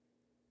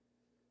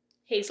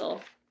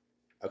 Hazel.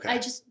 Okay. I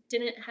just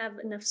didn't have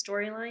enough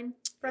storyline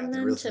from there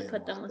them really to isn't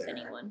put a them lot with there.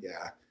 anyone.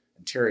 Yeah.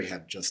 And Terry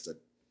had just a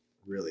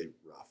really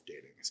rough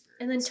dating experience.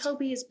 And then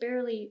Toby is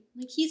barely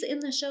like he's in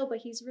the show, but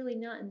he's really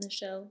not in the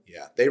show.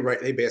 Yeah. They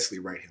basically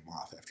write him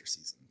off after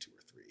season 2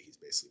 or 3. He's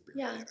basically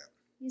barely in it.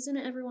 He's in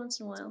it every once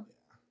in a while.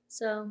 Yeah.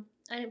 So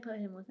I didn't put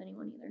him with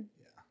anyone either.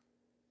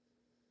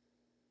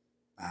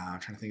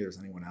 I'm trying to think if there's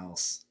anyone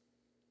else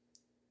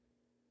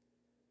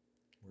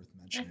worth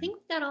mentioning. I think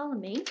we got all the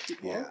main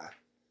people. Yeah.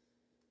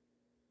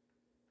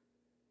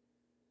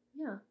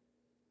 Yeah. All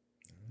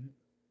right.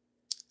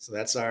 So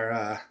that's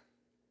our.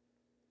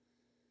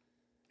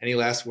 Any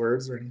last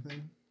words or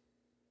anything?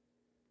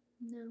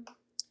 No.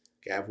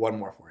 Okay, I have one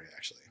more for you,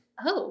 actually.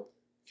 Oh.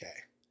 Okay.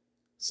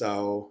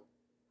 So,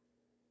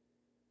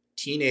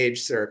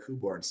 teenage Sarah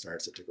Kuborn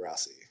starts at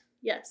Degrassi.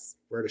 Yes.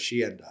 Where does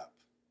she end up?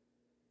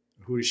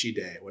 Who does she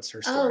date? What's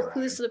her Oh, storyline?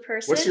 who's the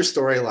person? What's your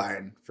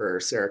storyline for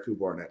Sarah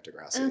Kuborn at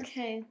Degrassi?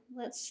 Okay,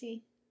 let's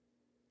see.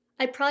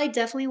 I probably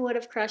definitely would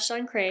have crushed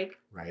on Craig.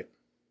 Right.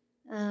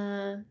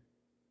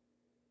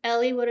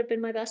 Ellie would have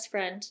been my best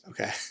friend.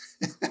 Okay.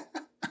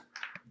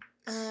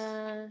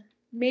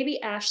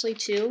 Maybe Ashley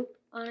too,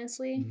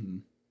 honestly. Mm-hmm.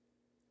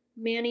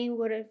 Manny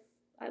would have,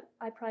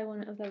 I probably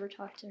wouldn't have ever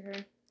talked to her.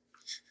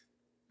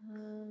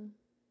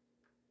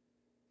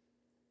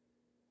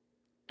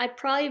 I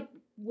probably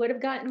would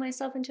have gotten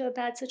myself into a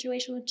bad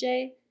situation with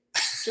Jay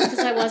just because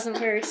I wasn't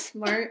very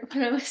smart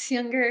when I was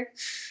younger.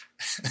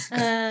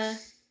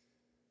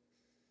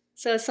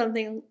 So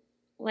something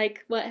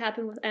like what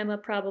happened with Emma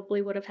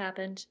probably would have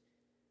happened.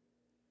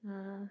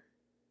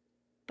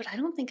 But I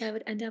don't think I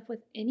would end up with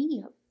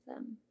any of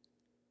them.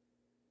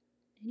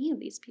 Any of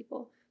these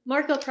people.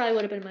 Marco probably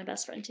would have been my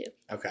best friend too.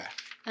 Okay.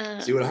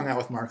 So you would have hung out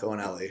with Marco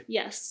and Ellie.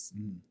 Yes.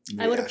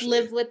 Mm-hmm. I would have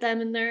lived with them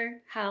in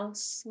their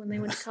house when they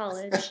went to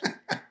college.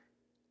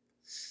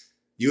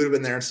 You would have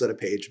been there instead of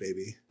Paige,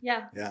 maybe.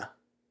 Yeah. Yeah.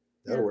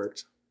 That would have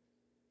worked.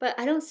 But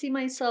I don't see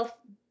myself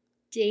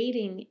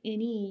dating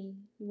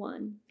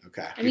anyone.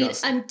 Okay. I mean,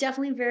 I'm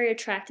definitely very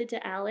attracted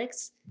to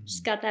Alex. Mm-hmm. She's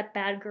got that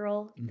bad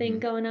girl thing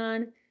going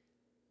on,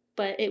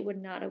 but it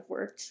would not have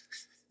worked.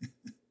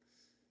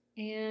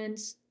 And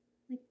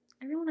like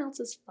everyone else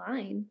is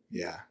fine.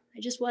 Yeah. I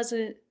just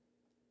wasn't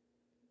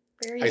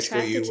very High school,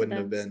 attracted you to wouldn't them.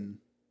 have been.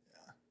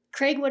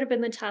 Craig would have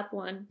been the top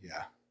one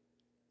Yeah.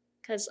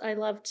 because I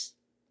loved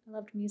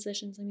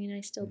musicians. I mean,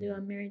 I still do.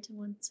 I'm married to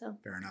one, so.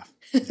 Fair enough.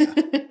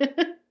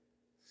 Yeah.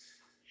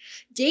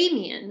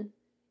 Damien,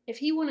 if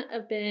he wouldn't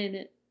have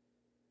been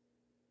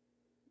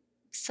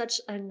such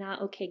a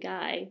not okay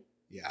guy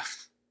Yeah.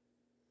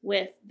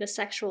 with the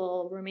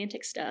sexual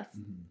romantic stuff,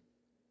 Mm-hmm.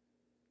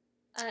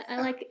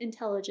 I like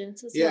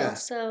intelligence as Yeah. well.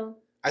 So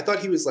I thought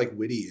he was like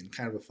witty and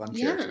kind of a fun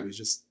character. Yeah. He was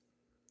just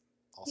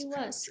also He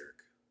kind was. of a jerk.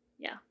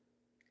 yeah,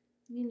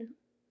 I mean,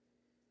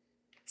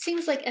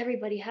 seems like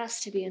everybody has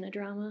to be in a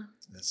drama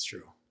That's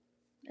true.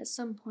 at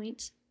some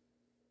point,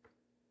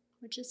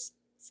 which is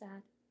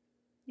sad.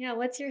 Yeah,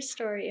 what's your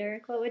story,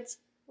 Eric? What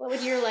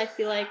would your life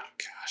be like?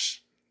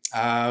 Gosh.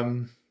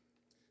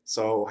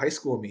 So high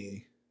school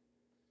me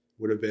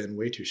would have been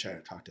way too shy to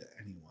talk to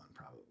anyone,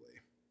 probably.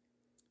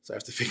 So I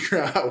have to figure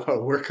out how to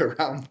work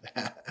around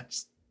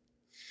that.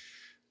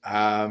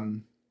 Let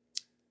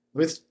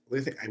me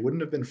think. I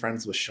wouldn't have been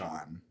friends with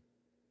Sean.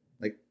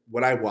 Like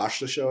when I watched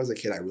the show as a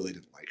kid, I really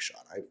didn't like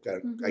Sean.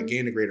 I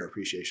gained a greater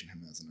appreciation of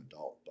him as an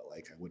adult, but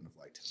like I wouldn't have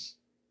liked him.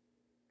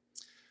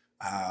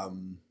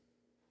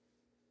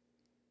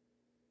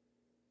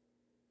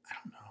 I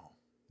don't know.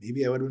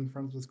 maybe I would have been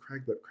friends with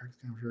Craig, but Craig's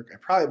kind of a jerk. I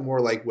probably more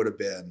like would have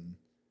been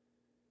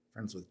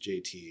friends with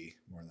JT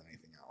more than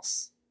anything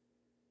else.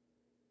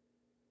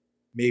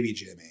 Maybe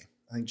Jimmy.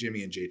 I think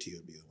Jimmy and JT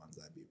would be the ones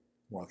I'd be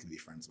more likely to be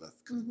friends with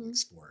because of like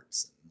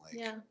sports and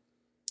like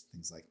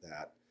things like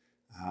that.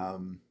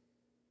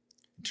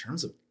 In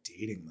terms of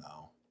dating,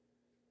 though,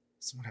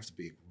 someone would have to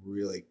be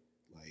really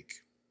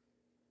like.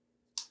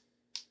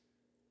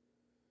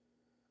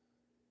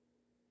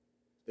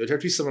 It would have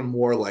to be someone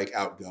more like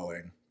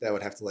outgoing that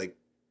would have to like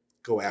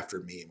go after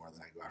me more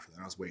than I go after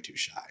them. I was way too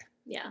shy.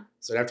 Yeah.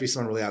 So it'd have to be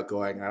someone really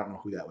outgoing. I don't know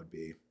who that would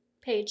be.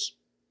 Paige.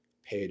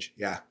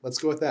 Yeah. Let's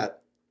go with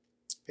that.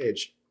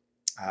 Paige.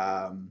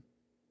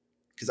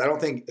 Because I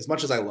don't think, as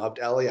much as I loved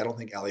Ellie, I don't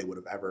think Ellie would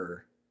have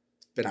ever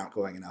been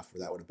outgoing enough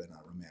where that would have been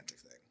a romantic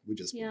thing. We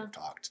just wouldn't have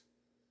talked,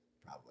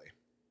 probably,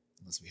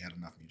 unless we had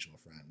enough mutual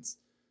friends.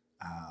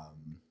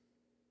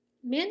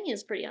 Manny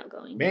is pretty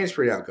outgoing. Manny's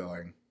pretty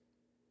outgoing.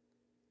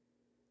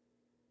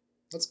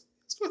 Let's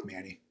go with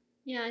Manny.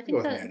 Yeah, I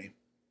think that'd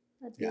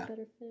be a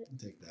better fit. I'll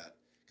take that.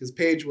 Because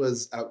Paige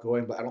was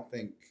outgoing, but I don't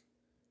think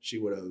she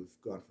would have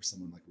gone for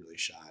someone like really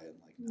shy and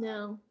like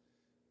no.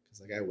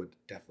 Because like I would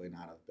definitely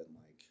not have been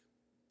like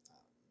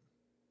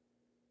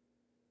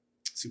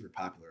super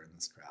popular in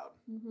this crowd.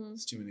 Mm-hmm.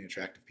 There's too many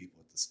attractive people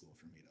at the school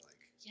for me to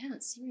like. Yeah,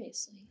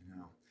 seriously. You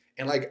know,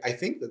 and like I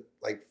think that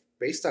like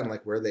based on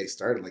like where they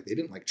started, like they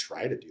didn't like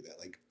try to do that.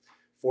 Like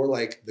for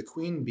like the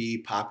queen bee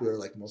popular,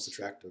 like most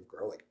attractive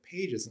girl, like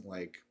Paige isn't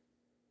like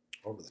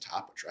over the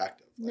top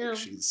attractive. Like no.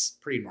 She's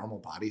pretty normal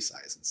body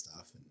size and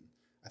stuff. And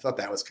I thought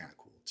that was kind of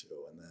cool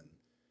too. And then,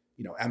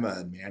 you know, Emma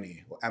and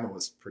Manny, well, Emma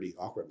was pretty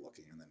awkward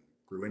looking and then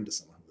grew into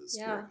someone who was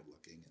very good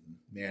looking, and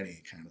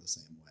Manny kind of the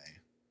same way.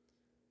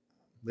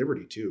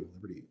 Liberty too.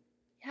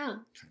 Yeah.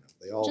 Kind of.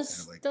 They all just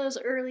kind of like those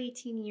early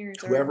teen years.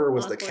 Whoever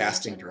was the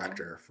casting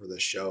director for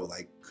this show,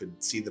 like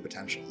could see the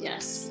potential.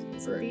 Yes.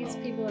 So these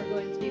people are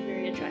going to be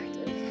very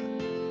attractive.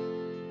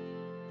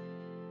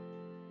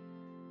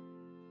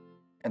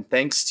 And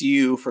thanks to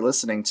you for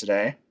listening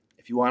today.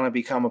 If you want to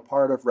become a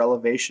part of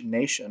Relevation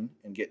Nation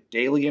and get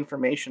daily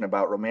information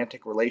about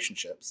romantic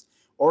relationships,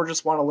 or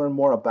just want to learn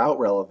more about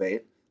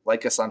Relevate,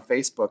 like us on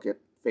Facebook at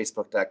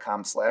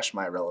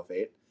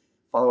facebook.com/myrelevate,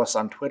 follow us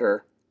on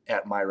Twitter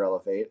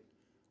 @myrelevate,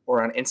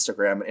 or on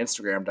Instagram at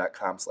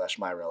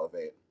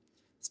instagram.com/myrelevate.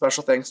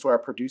 Special thanks to our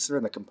producer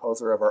and the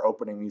composer of our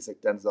opening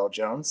music, Denzel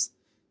Jones.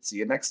 See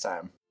you next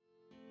time.